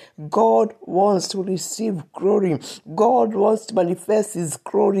end, God wants to receive glory. God wants to manifest His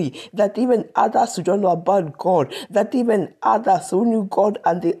glory, that even others who don't know about God, that even others who knew God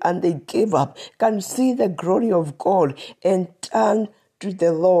and they gave up, can see the glory of God and turn to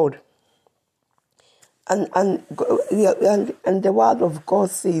the Lord. And the word of God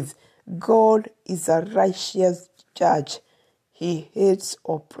says, God is a righteous judge. He hates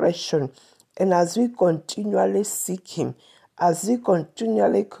oppression. And as we continually seek Him, as we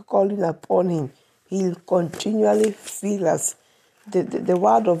continually calling upon Him, He'll continually fill us. The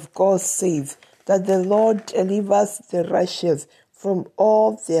word of God says that the Lord delivers the righteous from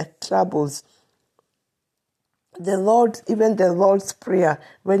all their troubles. Even the Lord's Prayer,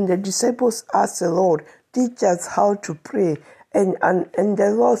 when the disciples asked the Lord, teach us how to pray. And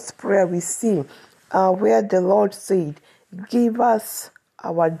the Lord's Prayer we see where the Lord said, give us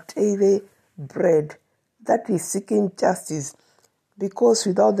our daily bread. That is seeking justice. Because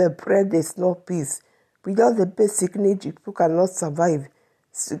without the bread, there's no peace. Without the basic needs, people cannot survive.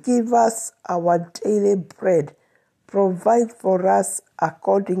 So give us our daily bread. Provide for us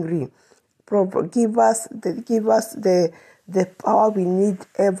accordingly. Give us the power we need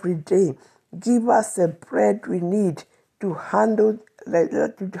every day. Give us the bread we need to handle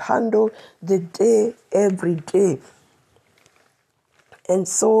the day every day. And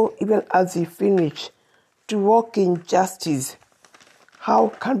so, even as we finish, to walk in justice. How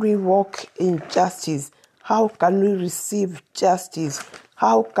can we walk in justice? How can we receive justice?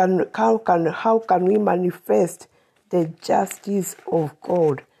 How can we manifest the justice of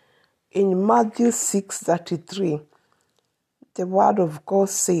God? In Matthew 6:33, the word of God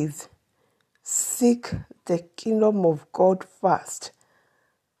says, seek the kingdom of God first,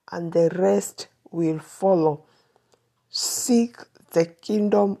 and the rest will follow. Seek the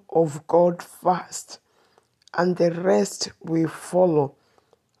kingdom of God first, and the rest will follow.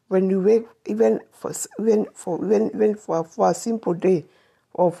 When you wake, even for a simple day,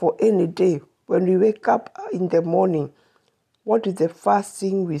 or for any day, when we wake up in the morning, what is the first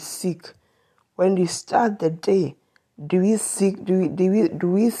thing we seek? When we start the day, do we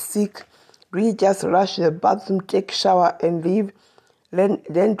just rush to the bathroom, take shower and leave?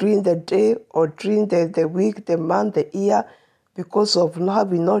 Then during the day or during the week, the month, the year, because of not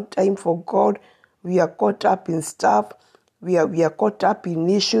having no time for God, we are caught up in stuff. We are caught up in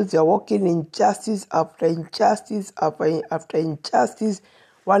issues. We are walking injustice after injustice after injustice,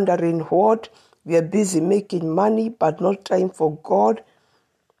 wondering what. We are busy making money, but not time for God.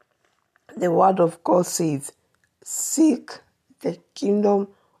 The word of God says, seek the kingdom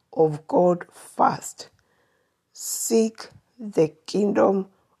of God first. Seek the kingdom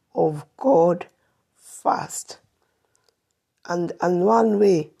of God first. And one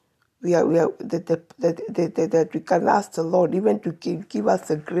way that we can ask the Lord even to give us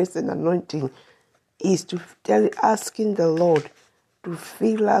the grace and anointing is to asking the Lord to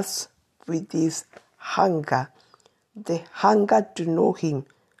fill us with His hunger, the hunger to know Him,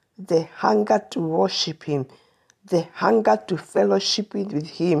 the hunger to worship Him, the hunger to fellowship with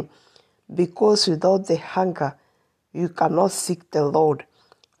Him, because without the hunger, you cannot seek the Lord.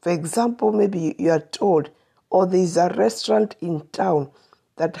 For example, maybe you are told, or there is a restaurant in town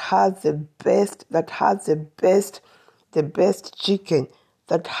that has the best chicken,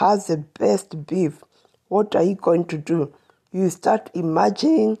 that has the best beef. What are you going to do? You start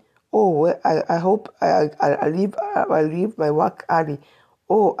imagining, oh, well, I hope I'll leave my work early.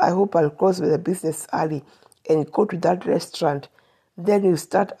 Oh, I hope I'll close the business early and go to that restaurant. Then you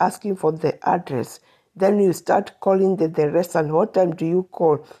start asking for the address. Then you start calling the restaurant. What time do you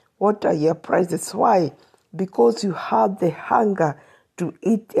call? What are your prices? Why? Because you have the hunger to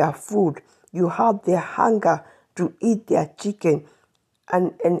eat their food. You have the hunger to eat their chicken.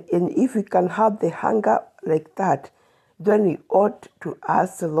 And if we can have the hunger like that, then we ought to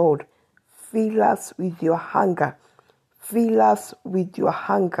ask the Lord, fill us with your hunger. Fill us with your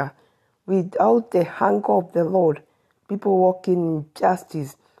hunger. Without the hunger of the Lord, people walk in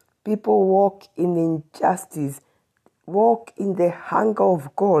injustice. People walk in injustice. Walk in the hunger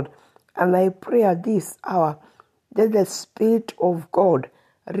of God. And I pray at this hour that the Spirit of God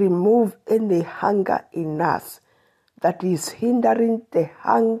remove any hunger in us that is hindering the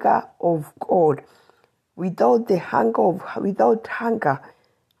hunger of God. Without hunger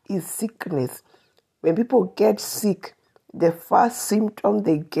is sickness. When people get sick, the first symptom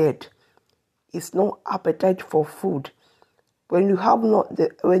they get is no appetite for food. When you have no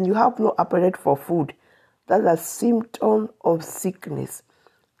appetite for food, that's a symptom of sickness.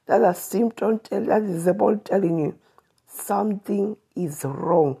 That's a symptom that is the body telling you something is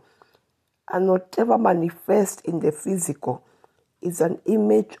wrong. And whatever manifests in the physical is an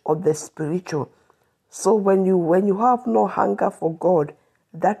image of the spiritual. So when you have no hunger for God,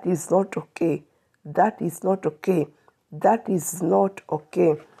 that is not okay. That is not okay. That is not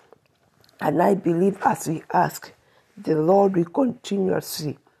okay. And I believe as we ask, the Lord will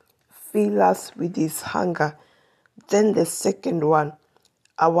continuously fill us with His hunger. Then the second one,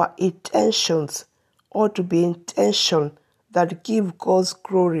 our intentions ought to be intention that give God's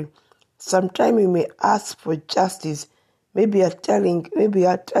glory. Sometimes we may ask for justice. Maybe I tell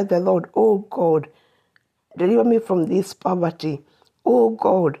the Lord, oh God, deliver me from this poverty. Oh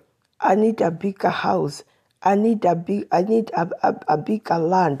God, I need a bigger house. I need a bigger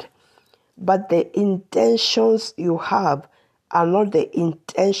land. But the intentions you have are not the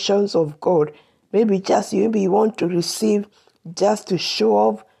intentions of God. Maybe you want to receive just to show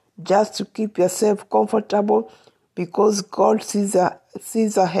off, just to keep yourself comfortable, because God sees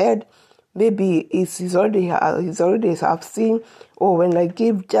ahead. Maybe he's already have seen, oh, when I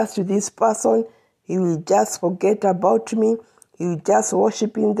give just to this person, he will just forget about me. He will just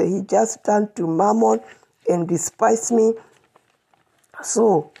worship him. He just turn to mammon and despise me.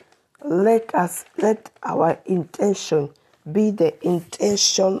 So let our intention be the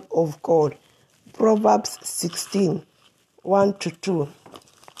intention of God. Proverbs 16, 1-2.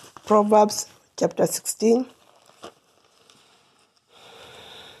 Proverbs chapter 16.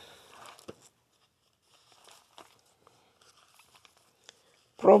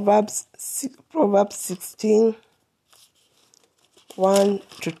 Proverbs 16,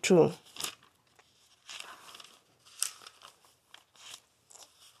 1-2.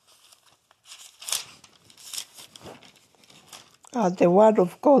 The word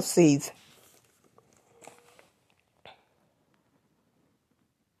of God says,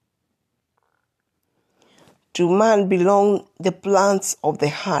 to man belong the plans of the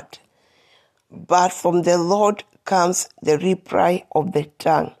heart, but from the Lord comes the reply of the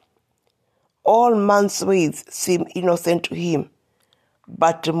tongue. All man's ways seem innocent to him,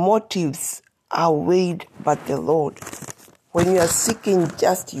 but the motives are weighed by the Lord. When you are seeking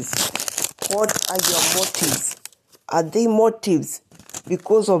justice, what are your motives? Are they motives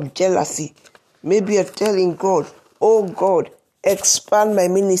because of jealousy? Maybe you're telling God, oh God, expand my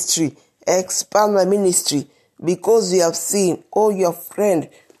ministry, because you have seen, oh, your friend,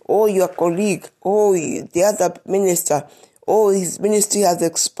 oh, your colleague, oh, the other minister, oh, his ministry has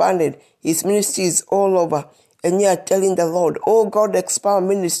expanded, his ministry is all over, and you are telling the Lord, oh God, expand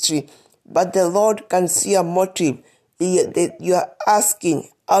ministry, but the Lord can see a motive. You are asking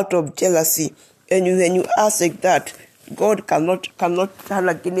out of jealousy, and when you ask like that, God cannot turn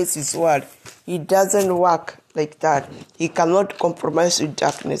against His word. He doesn't work like that. He cannot compromise with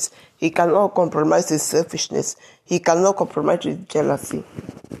darkness. He cannot compromise with selfishness. He cannot compromise with jealousy.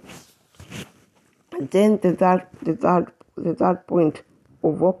 And then the third point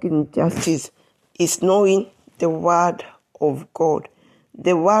of walking in justice is knowing the word of God.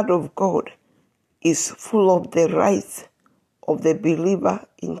 The word of God is full of the rights of the believer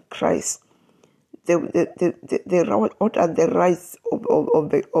in Christ. What are the rights of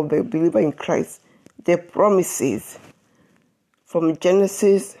the believer in Christ? The promises from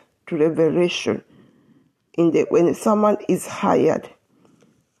Genesis to Revelation. When someone is hired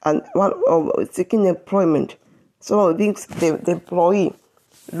and one of seeking employment, some of these the employee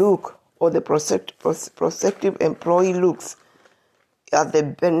look, or the prospective employee looks at the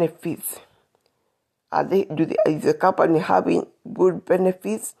benefits. Is the company having good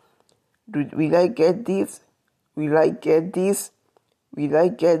benefits? Will I get this? Will I get this? Will I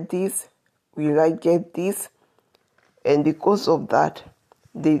get this? Will I get this? And because of that,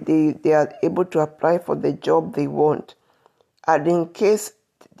 they are able to apply for the job they want. And in case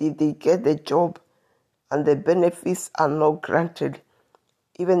they get the job and the benefits are not granted,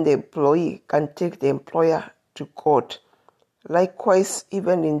 even the employee can take the employer to court. Likewise,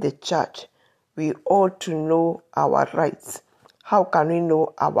 even in the church, we ought to know our rights, How can we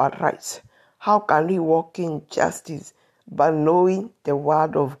know our rights? How can we walk in justice? By knowing the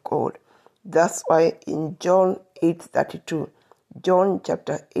word of God. That's why in John 8:32, John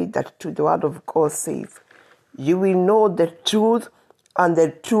chapter 8:32, the word of God says, you will know the truth, and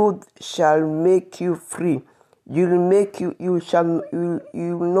the truth shall make you free. You know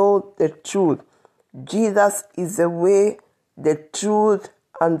the truth. Jesus is the way, the truth,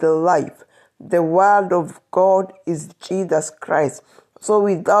 and the life. The word of God is Jesus Christ. So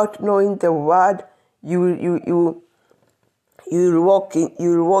without knowing the word, you will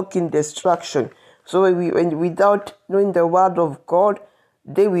walk in destruction. So without knowing the word of God,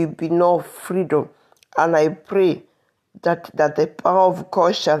 there will be no freedom. And I pray that the power of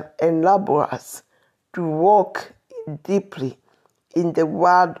God shall enable us to walk deeply in the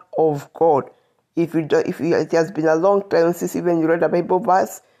word of God. It has been a long time since even you read a Bible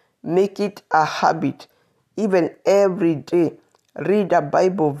verse, make it a habit. Even every day, read a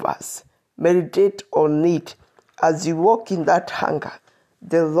Bible verse, meditate on it. As you walk in that hunger,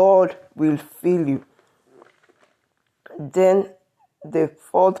 the Lord will fill you. Then the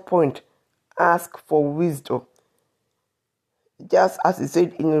fourth point, ask for wisdom. Just as it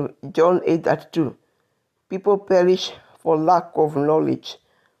said in John 8:2, people perish for lack of knowledge.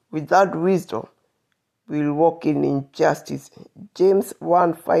 Without wisdom, we'll walk in injustice. James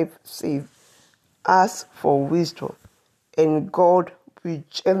 1:5 says, ask for wisdom, and God will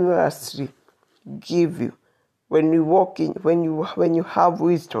generously give you. When you have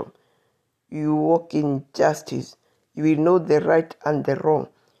wisdom, you walk in justice. You will know the right and the wrong.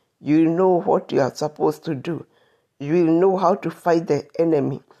 You will know what you are supposed to do. You will know how to fight the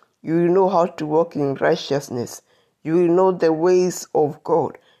enemy. You will know how to walk in righteousness. You will know the ways of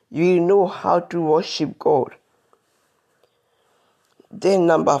God. You will know how to worship God. Then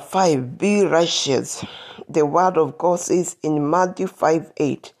number 5, be righteous. The word of God says in Matthew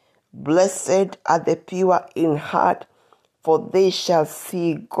 5:8, blessed are the pure in heart, for they shall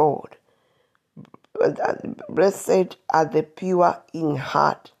see God. Blessed are the pure in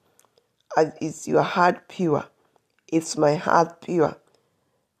heart. Is your heart pure? Is my heart pure?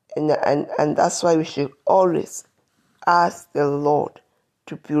 And that's why we should always ask the Lord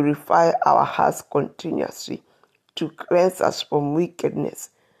to purify our hearts continuously, to cleanse us from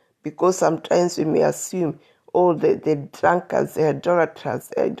wickedness. Because sometimes we may assume, the drunkards, the idolaters,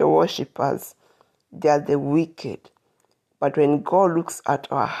 the worshippers, they are the wicked. But when God looks at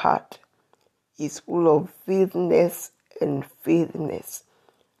our heart, it's full of filthiness and filthiness.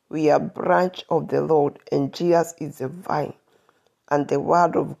 We are a branch of the Lord, and Jesus is the vine. And the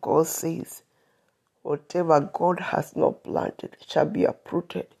word of God says, whatever God has not planted shall be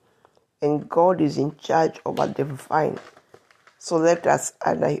uprooted. And God is in charge over the vine. So let us,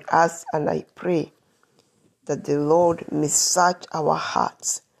 and I ask and I pray that the Lord may search our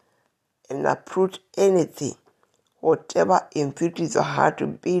hearts and uproot anything, whatever impurities our heart to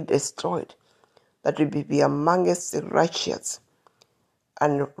be destroyed, that we be amongst the righteous.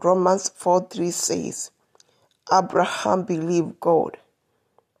 And Romans 4:3 says, Abraham believed God,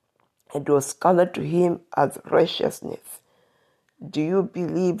 and it was counted to him as righteousness. Do you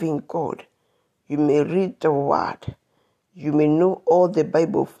believe in God? You may read the word. You may know all the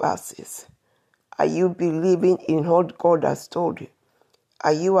Bible verses. Are you believing in what God has told you?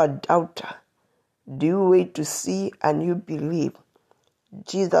 Are you a doubter? Do you wait to see and you believe?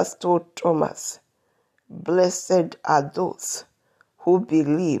 Jesus told Thomas, blessed are those who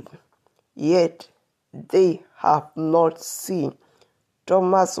believe, yet they have not seen.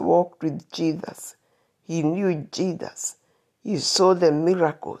 Thomas walked with Jesus. He knew Jesus. He saw the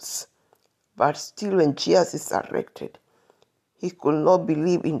miracles. But still when Jesus is resurrected, he could not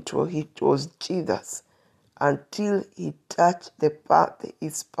believe into it was Jesus until he touched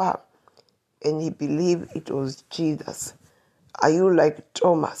his palm and he believed it was Jesus. Are you like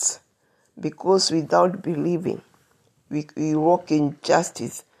Thomas? Because without believing, we walk in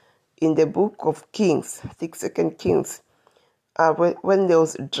justice. In the book of Kings, I think 2 Kings, when there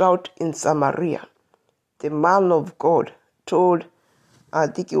was a drought in Samaria, the man of God told, I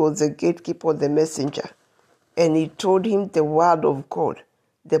think he was the gatekeeper, the messenger, and he told him the word of God,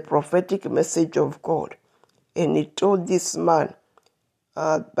 the prophetic message of God. And he told this man,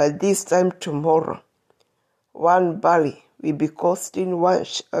 by this time tomorrow, one barley will be costing I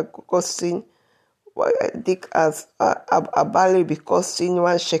think as a barley will be costing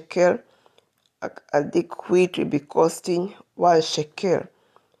 1 shekel. I think wheat will be costing 1 shekel.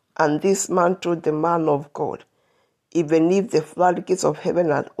 And this man told the man of God, even if the floodgates of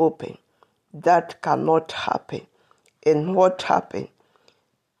heaven are open, that cannot happen. And what happened?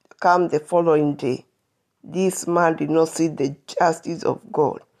 Come the following day, This man did not see the justice of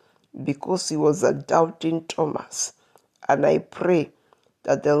God because he was a doubting Thomas. And I pray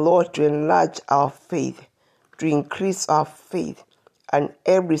that the Lord to enlarge our faith, to increase our faith, and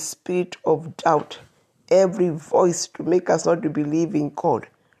every spirit of doubt, every voice to make us not to believe in God,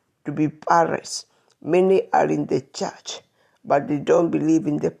 to be parents. Many are in the church, but they don't believe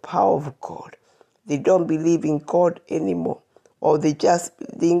in the power of God. They don't believe in God anymore. Or they just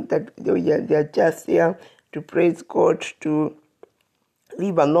think that they are just here to praise God, to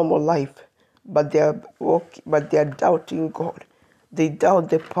live a normal life. But they are doubting God. They doubt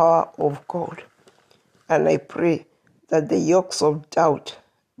the power of God. And I pray that the yokes of doubt,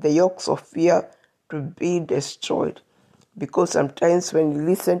 the yokes of fear to be destroyed. Because sometimes when we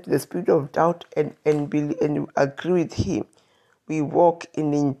listen to the spirit of doubt and agree with him, we walk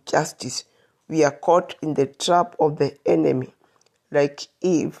in injustice. We are caught in the trap of the enemy. Like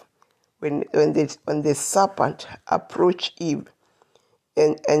Eve, when the serpent approached Eve,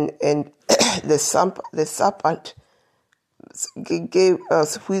 and the serpent gave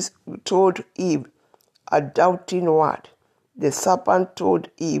us, which told Eve a doubting word. The serpent told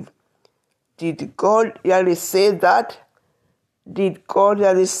Eve, did God really say that? Did God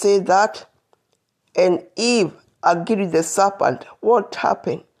really say that? And Eve agreed with the serpent. What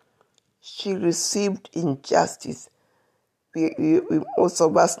happened? She received injustice. We most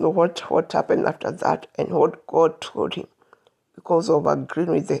of us know what happened after that and what God told him because of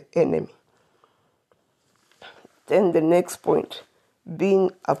agreeing with the enemy. Then the next point,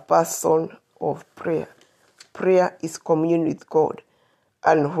 being a person of prayer. Prayer is communion with God.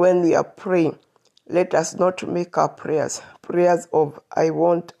 And when we are praying, let us not make our prayers of I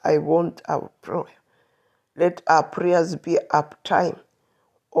want our prayer. Let our prayers be a time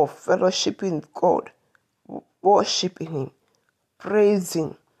of fellowshipping with God, worshiping him,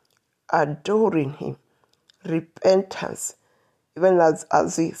 praising, adoring him, repentance. Even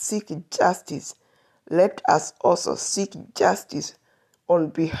as we seek justice, let us also seek justice on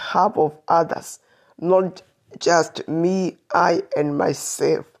behalf of others, not just me, I, and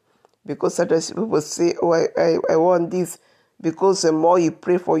myself. Because sometimes people say, oh, I want this. Because the more you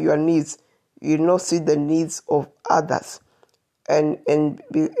pray for your needs, you not see the needs of others. And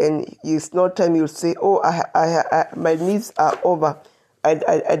it's not time you say, oh, my needs are over.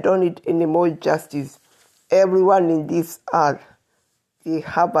 I don't need any more justice. Everyone in this earth, they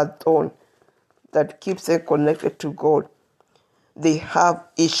have a thorn that keeps them connected to God. They have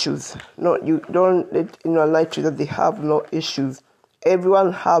issues. No, you don't let lie to that they have no issues.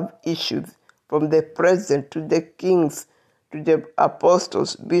 Everyone have issues, from the president to the kings to the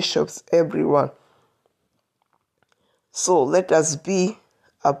apostles, bishops, everyone. So let us be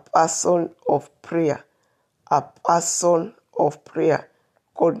a person of prayer,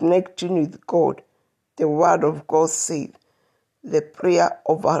 connecting with God. The word of God says, the prayer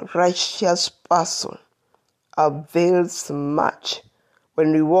of a righteous person avails much.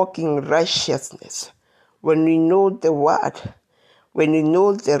 When we walk in righteousness, when we know the word, when we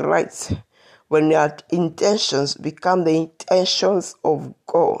know the rights, when our intentions become the intentions of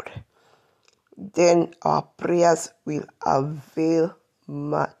God, then our prayers will avail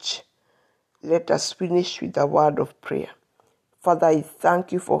much. Let us finish with the word of prayer. Father, I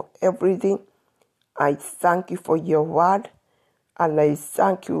thank you for everything. I thank you for your word, and I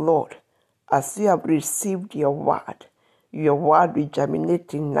thank you, Lord, as we have received your word will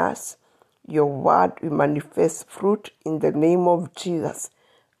germinate in us. Your word will manifest fruit in the name of Jesus.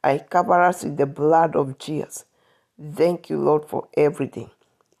 I cover us with the blood of Jesus. Thank you, Lord, for everything.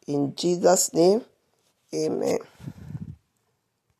 In Jesus' name, amen.